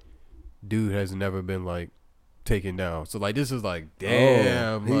fight, dude has never been like taken down. So like this is like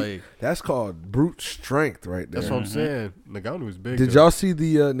damn, like That's called brute strength right there. that's what I'm saying. Ngannou was big. Did though. y'all see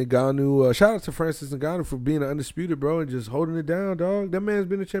the Ngannou? Shout out to Francis Ngannou for being an undisputed, bro, and just holding it down, dog. That man's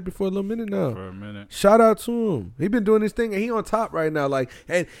been a champion for a little minute now. For a minute. Shout out to him. He been doing his thing, and he on top right now. Like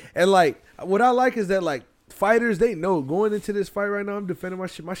and like what I like is that like fighters, they know going into this fight right now, I'm defending my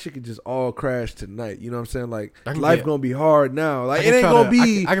shit. My shit could just all crash tonight. You know what I'm saying? Like I can life get- gonna be hard now. Like I it can ain't try gonna to-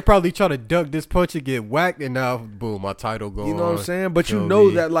 be. I could probably try to duck this punch and get whacked, and now boom, my title going. You know what I'm saying? But you Feel know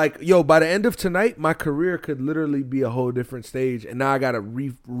me? that, like, yo, by the end of tonight, my career could literally be a whole different stage, and now I gotta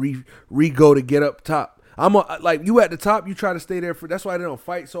re-go to get up top. Like you at the top, you try to stay there for. That's why they don't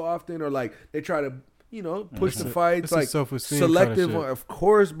fight so often, or like they try to, push the fights it's a like self-esteem selective. kinda shit. Of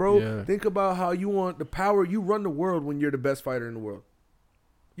course, bro. Yeah. Think about how you want the power. You run the world when you're the best fighter in the world.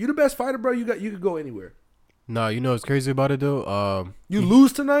 You the best fighter, bro. You could go anywhere. Nah, you know what's crazy about it though? You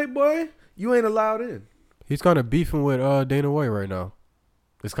lose tonight, boy. You ain't allowed in. He's kind of beefing with Dana White right now.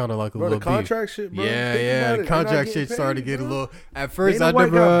 It's kind of like a Bro, little the contract shit, bro. Yeah, Think yeah. about The it. They're not contract getting shit started to paid, get a bro. little. At first, Dana I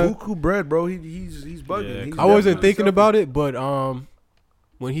White never. got buku bread, bro. He's bugging. Yeah, He's I wasn't definitely thinking selfish. about it, but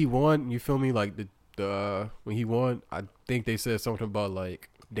when he won, you feel me? Like when he won, I think they said something about like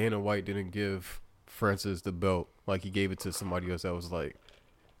Dana White didn't give Francis the belt, like he gave it to somebody else that was like,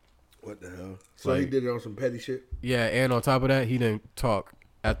 What the hell? So he Like- did it on some petty shit. yeah. And on top of that, he didn't talk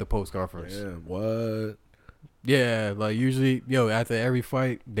at the post conference. Yeah, what? Yeah, like usually, after every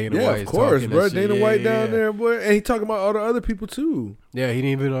fight, Dana Yeah, White of is course, talking bro. and shit. Dana Yeah, White yeah, down yeah. there, boy, and he talking about all the other people too. Yeah, he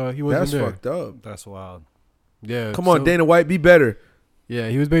didn't even. He wasn't That's there. fucked up. That's wild. Yeah, Come on, so- Dana White, be better. Yeah,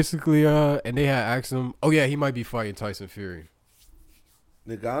 he was basically. And they had asked him. Oh yeah, he might be fighting Tyson Fury.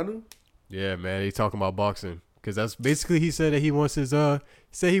 Nagano? Yeah, man, they talking about boxing because that's basically he said that he wants his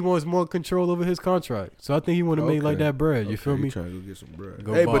said he wants more control over his contract. So I think he want to make like Okay. that bread. You feel he me? Trying to go get some bread.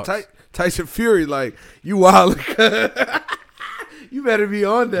 Go Hey, box. but Tyson Fury, like, you wild. You better be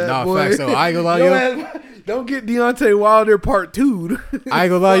on that, Nah, boy. facts, though. I ain't gonna lie, Your yo. ass- Don't get Deontay Wilder part 2. I ain't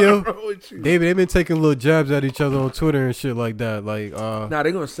gonna lie, yo. What's wrong with you? They've been taking little jabs at each other on Twitter and shit like that. Like, Nah,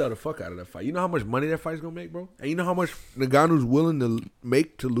 they're gonna sell the fuck out of that fight. You know how much money that fight's gonna make, bro? And you know how much Nagano's willing to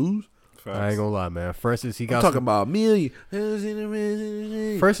make to lose? I ain't gonna lie, man. Francis, he I'm got talking some, about a million.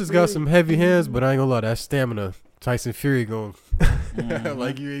 Francis got some heavy hands, but I ain't gonna lie, that stamina, Tyson Fury going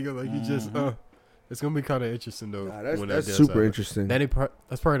like you ain't gonna like you just it's gonna be kind of interesting though. Nah, when that's that super happen. interesting.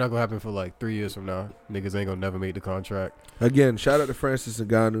 That's probably not gonna happen for like 3 years from now. Niggas ain't gonna never make the contract. Again, shout out to Francis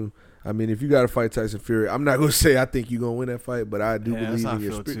Ngannou. I mean, if you got to fight Tyson Fury, I'm not gonna say I think you're gonna win that fight, but I do Yeah, that's believe how I in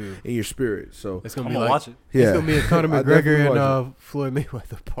your feel, too. in your spirit. So It's gonna I'm be gonna like watch it. yeah, it's gonna be a Conor I definitely McGregor watch and Floyd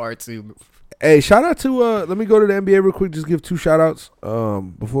Mayweather part 2. Hey, shout out to let me go to the NBA real quick. Just give 2 shout outs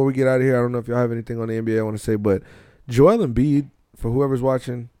before we get out of here. I don't know if y'all have anything on the NBA I want to say, but Joel Embiid, for whoever's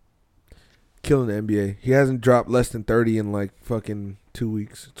watching, killing the NBA. He hasn't dropped less than 30 in like fucking 2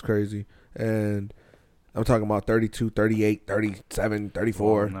 weeks. It's crazy. And I'm talking about 32, 38, 37,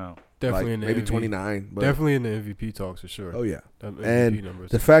 34. No. Definitely like in the maybe MVP, 29. But Definitely in the MVP talks for sure. oh yeah. Them MVP And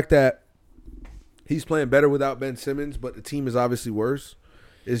numbers. the fact that he's playing better without Ben Simmons, but the team is obviously worse,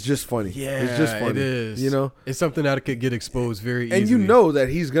 is just funny. yeah, It's just funny. it is. You know? it's something that could get exposed very easily. And you know that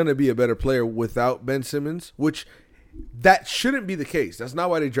he's going to be a better player without Ben Simmons, which that shouldn't be the case. That's not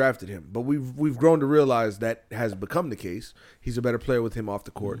why they drafted him. But we've grown to realize that has become the case. He's a better player with him off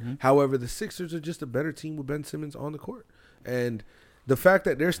the court. Mm-hmm. However, the Sixers are just a better team with Ben Simmons on the court. And the fact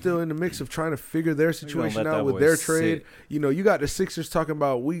that they're still in the mix of trying to figure their situation let out that with boy their sit. trade, you know, you got the Sixers talking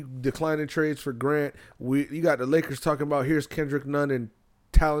about we declining trades for Grant. You got the Lakers talking about here's Kendrick Nunn and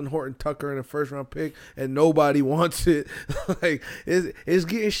Talon Horton Tucker in a first round pick, and nobody wants it. Like it's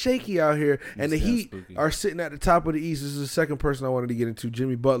getting shaky out here, and the It's getting Heat spooky. are sitting at the top of the East. This is the second person I wanted to get into,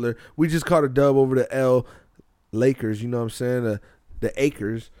 Jimmy Butler. We just caught a dub over the L Lakers. You know what I'm saying? The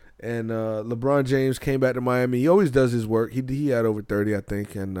Acres. And LeBron James came back to Miami. He always does his work. He had over 30, I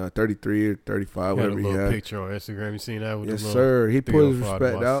think, and 33 or 35, He had a whatever he little had. picture on Instagram. You seen that? With Yes, the little sir. He put his 305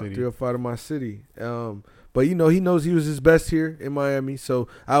 respect my out. city. 305 of my city. But you know, he knows he was his best here in Miami. So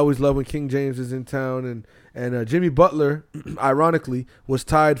I always love when King James is in town. And Jimmy Butler, ironically, was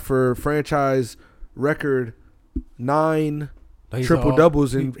tied for franchise record 9 He's triple the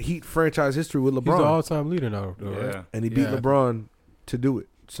doubles in Heat franchise history with He's the LeBron, all-time leader now, though, Yeah. right? and he beat Yeah. LeBron to do it.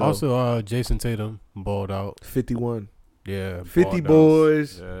 So Also, Jason Tatum balled out. 51, Yeah, 50 balled out.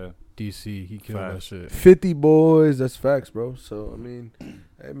 boys. Yeah. DC, he killed that Facts. shit. 50 boys. That's facts, bro. So I mean,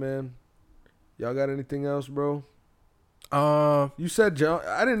 hey man, y'all got anything else, bro? You said John.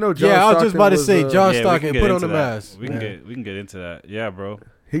 I didn't know John. Yeah, I was just Stockton about to was, say John Yeah, we Stockton. can get Put on into the that. mask. We can Yeah. we can get into that. Yeah, bro.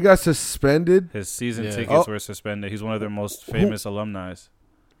 He got suspended. His season Yeah. tickets Oh. were suspended. He's one of their most famous alumni.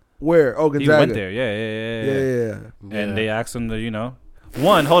 Where? Oh, He Gonzaga. went there. Yeah. Yeah. And Yeah. they asked him to,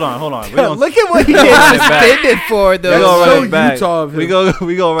 hold on. We gonna- Look at what he gonna gets run it back. suspended for, we though. gonna That's run so it back. Utah of him.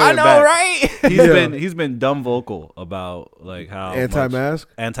 We go run I it know, back. right? He's been dumb vocal about like how Anti-mask.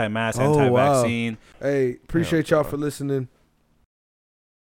 anti-mask, Oh, wow. anti-vaccine. Hey, appreciate y'all for listening.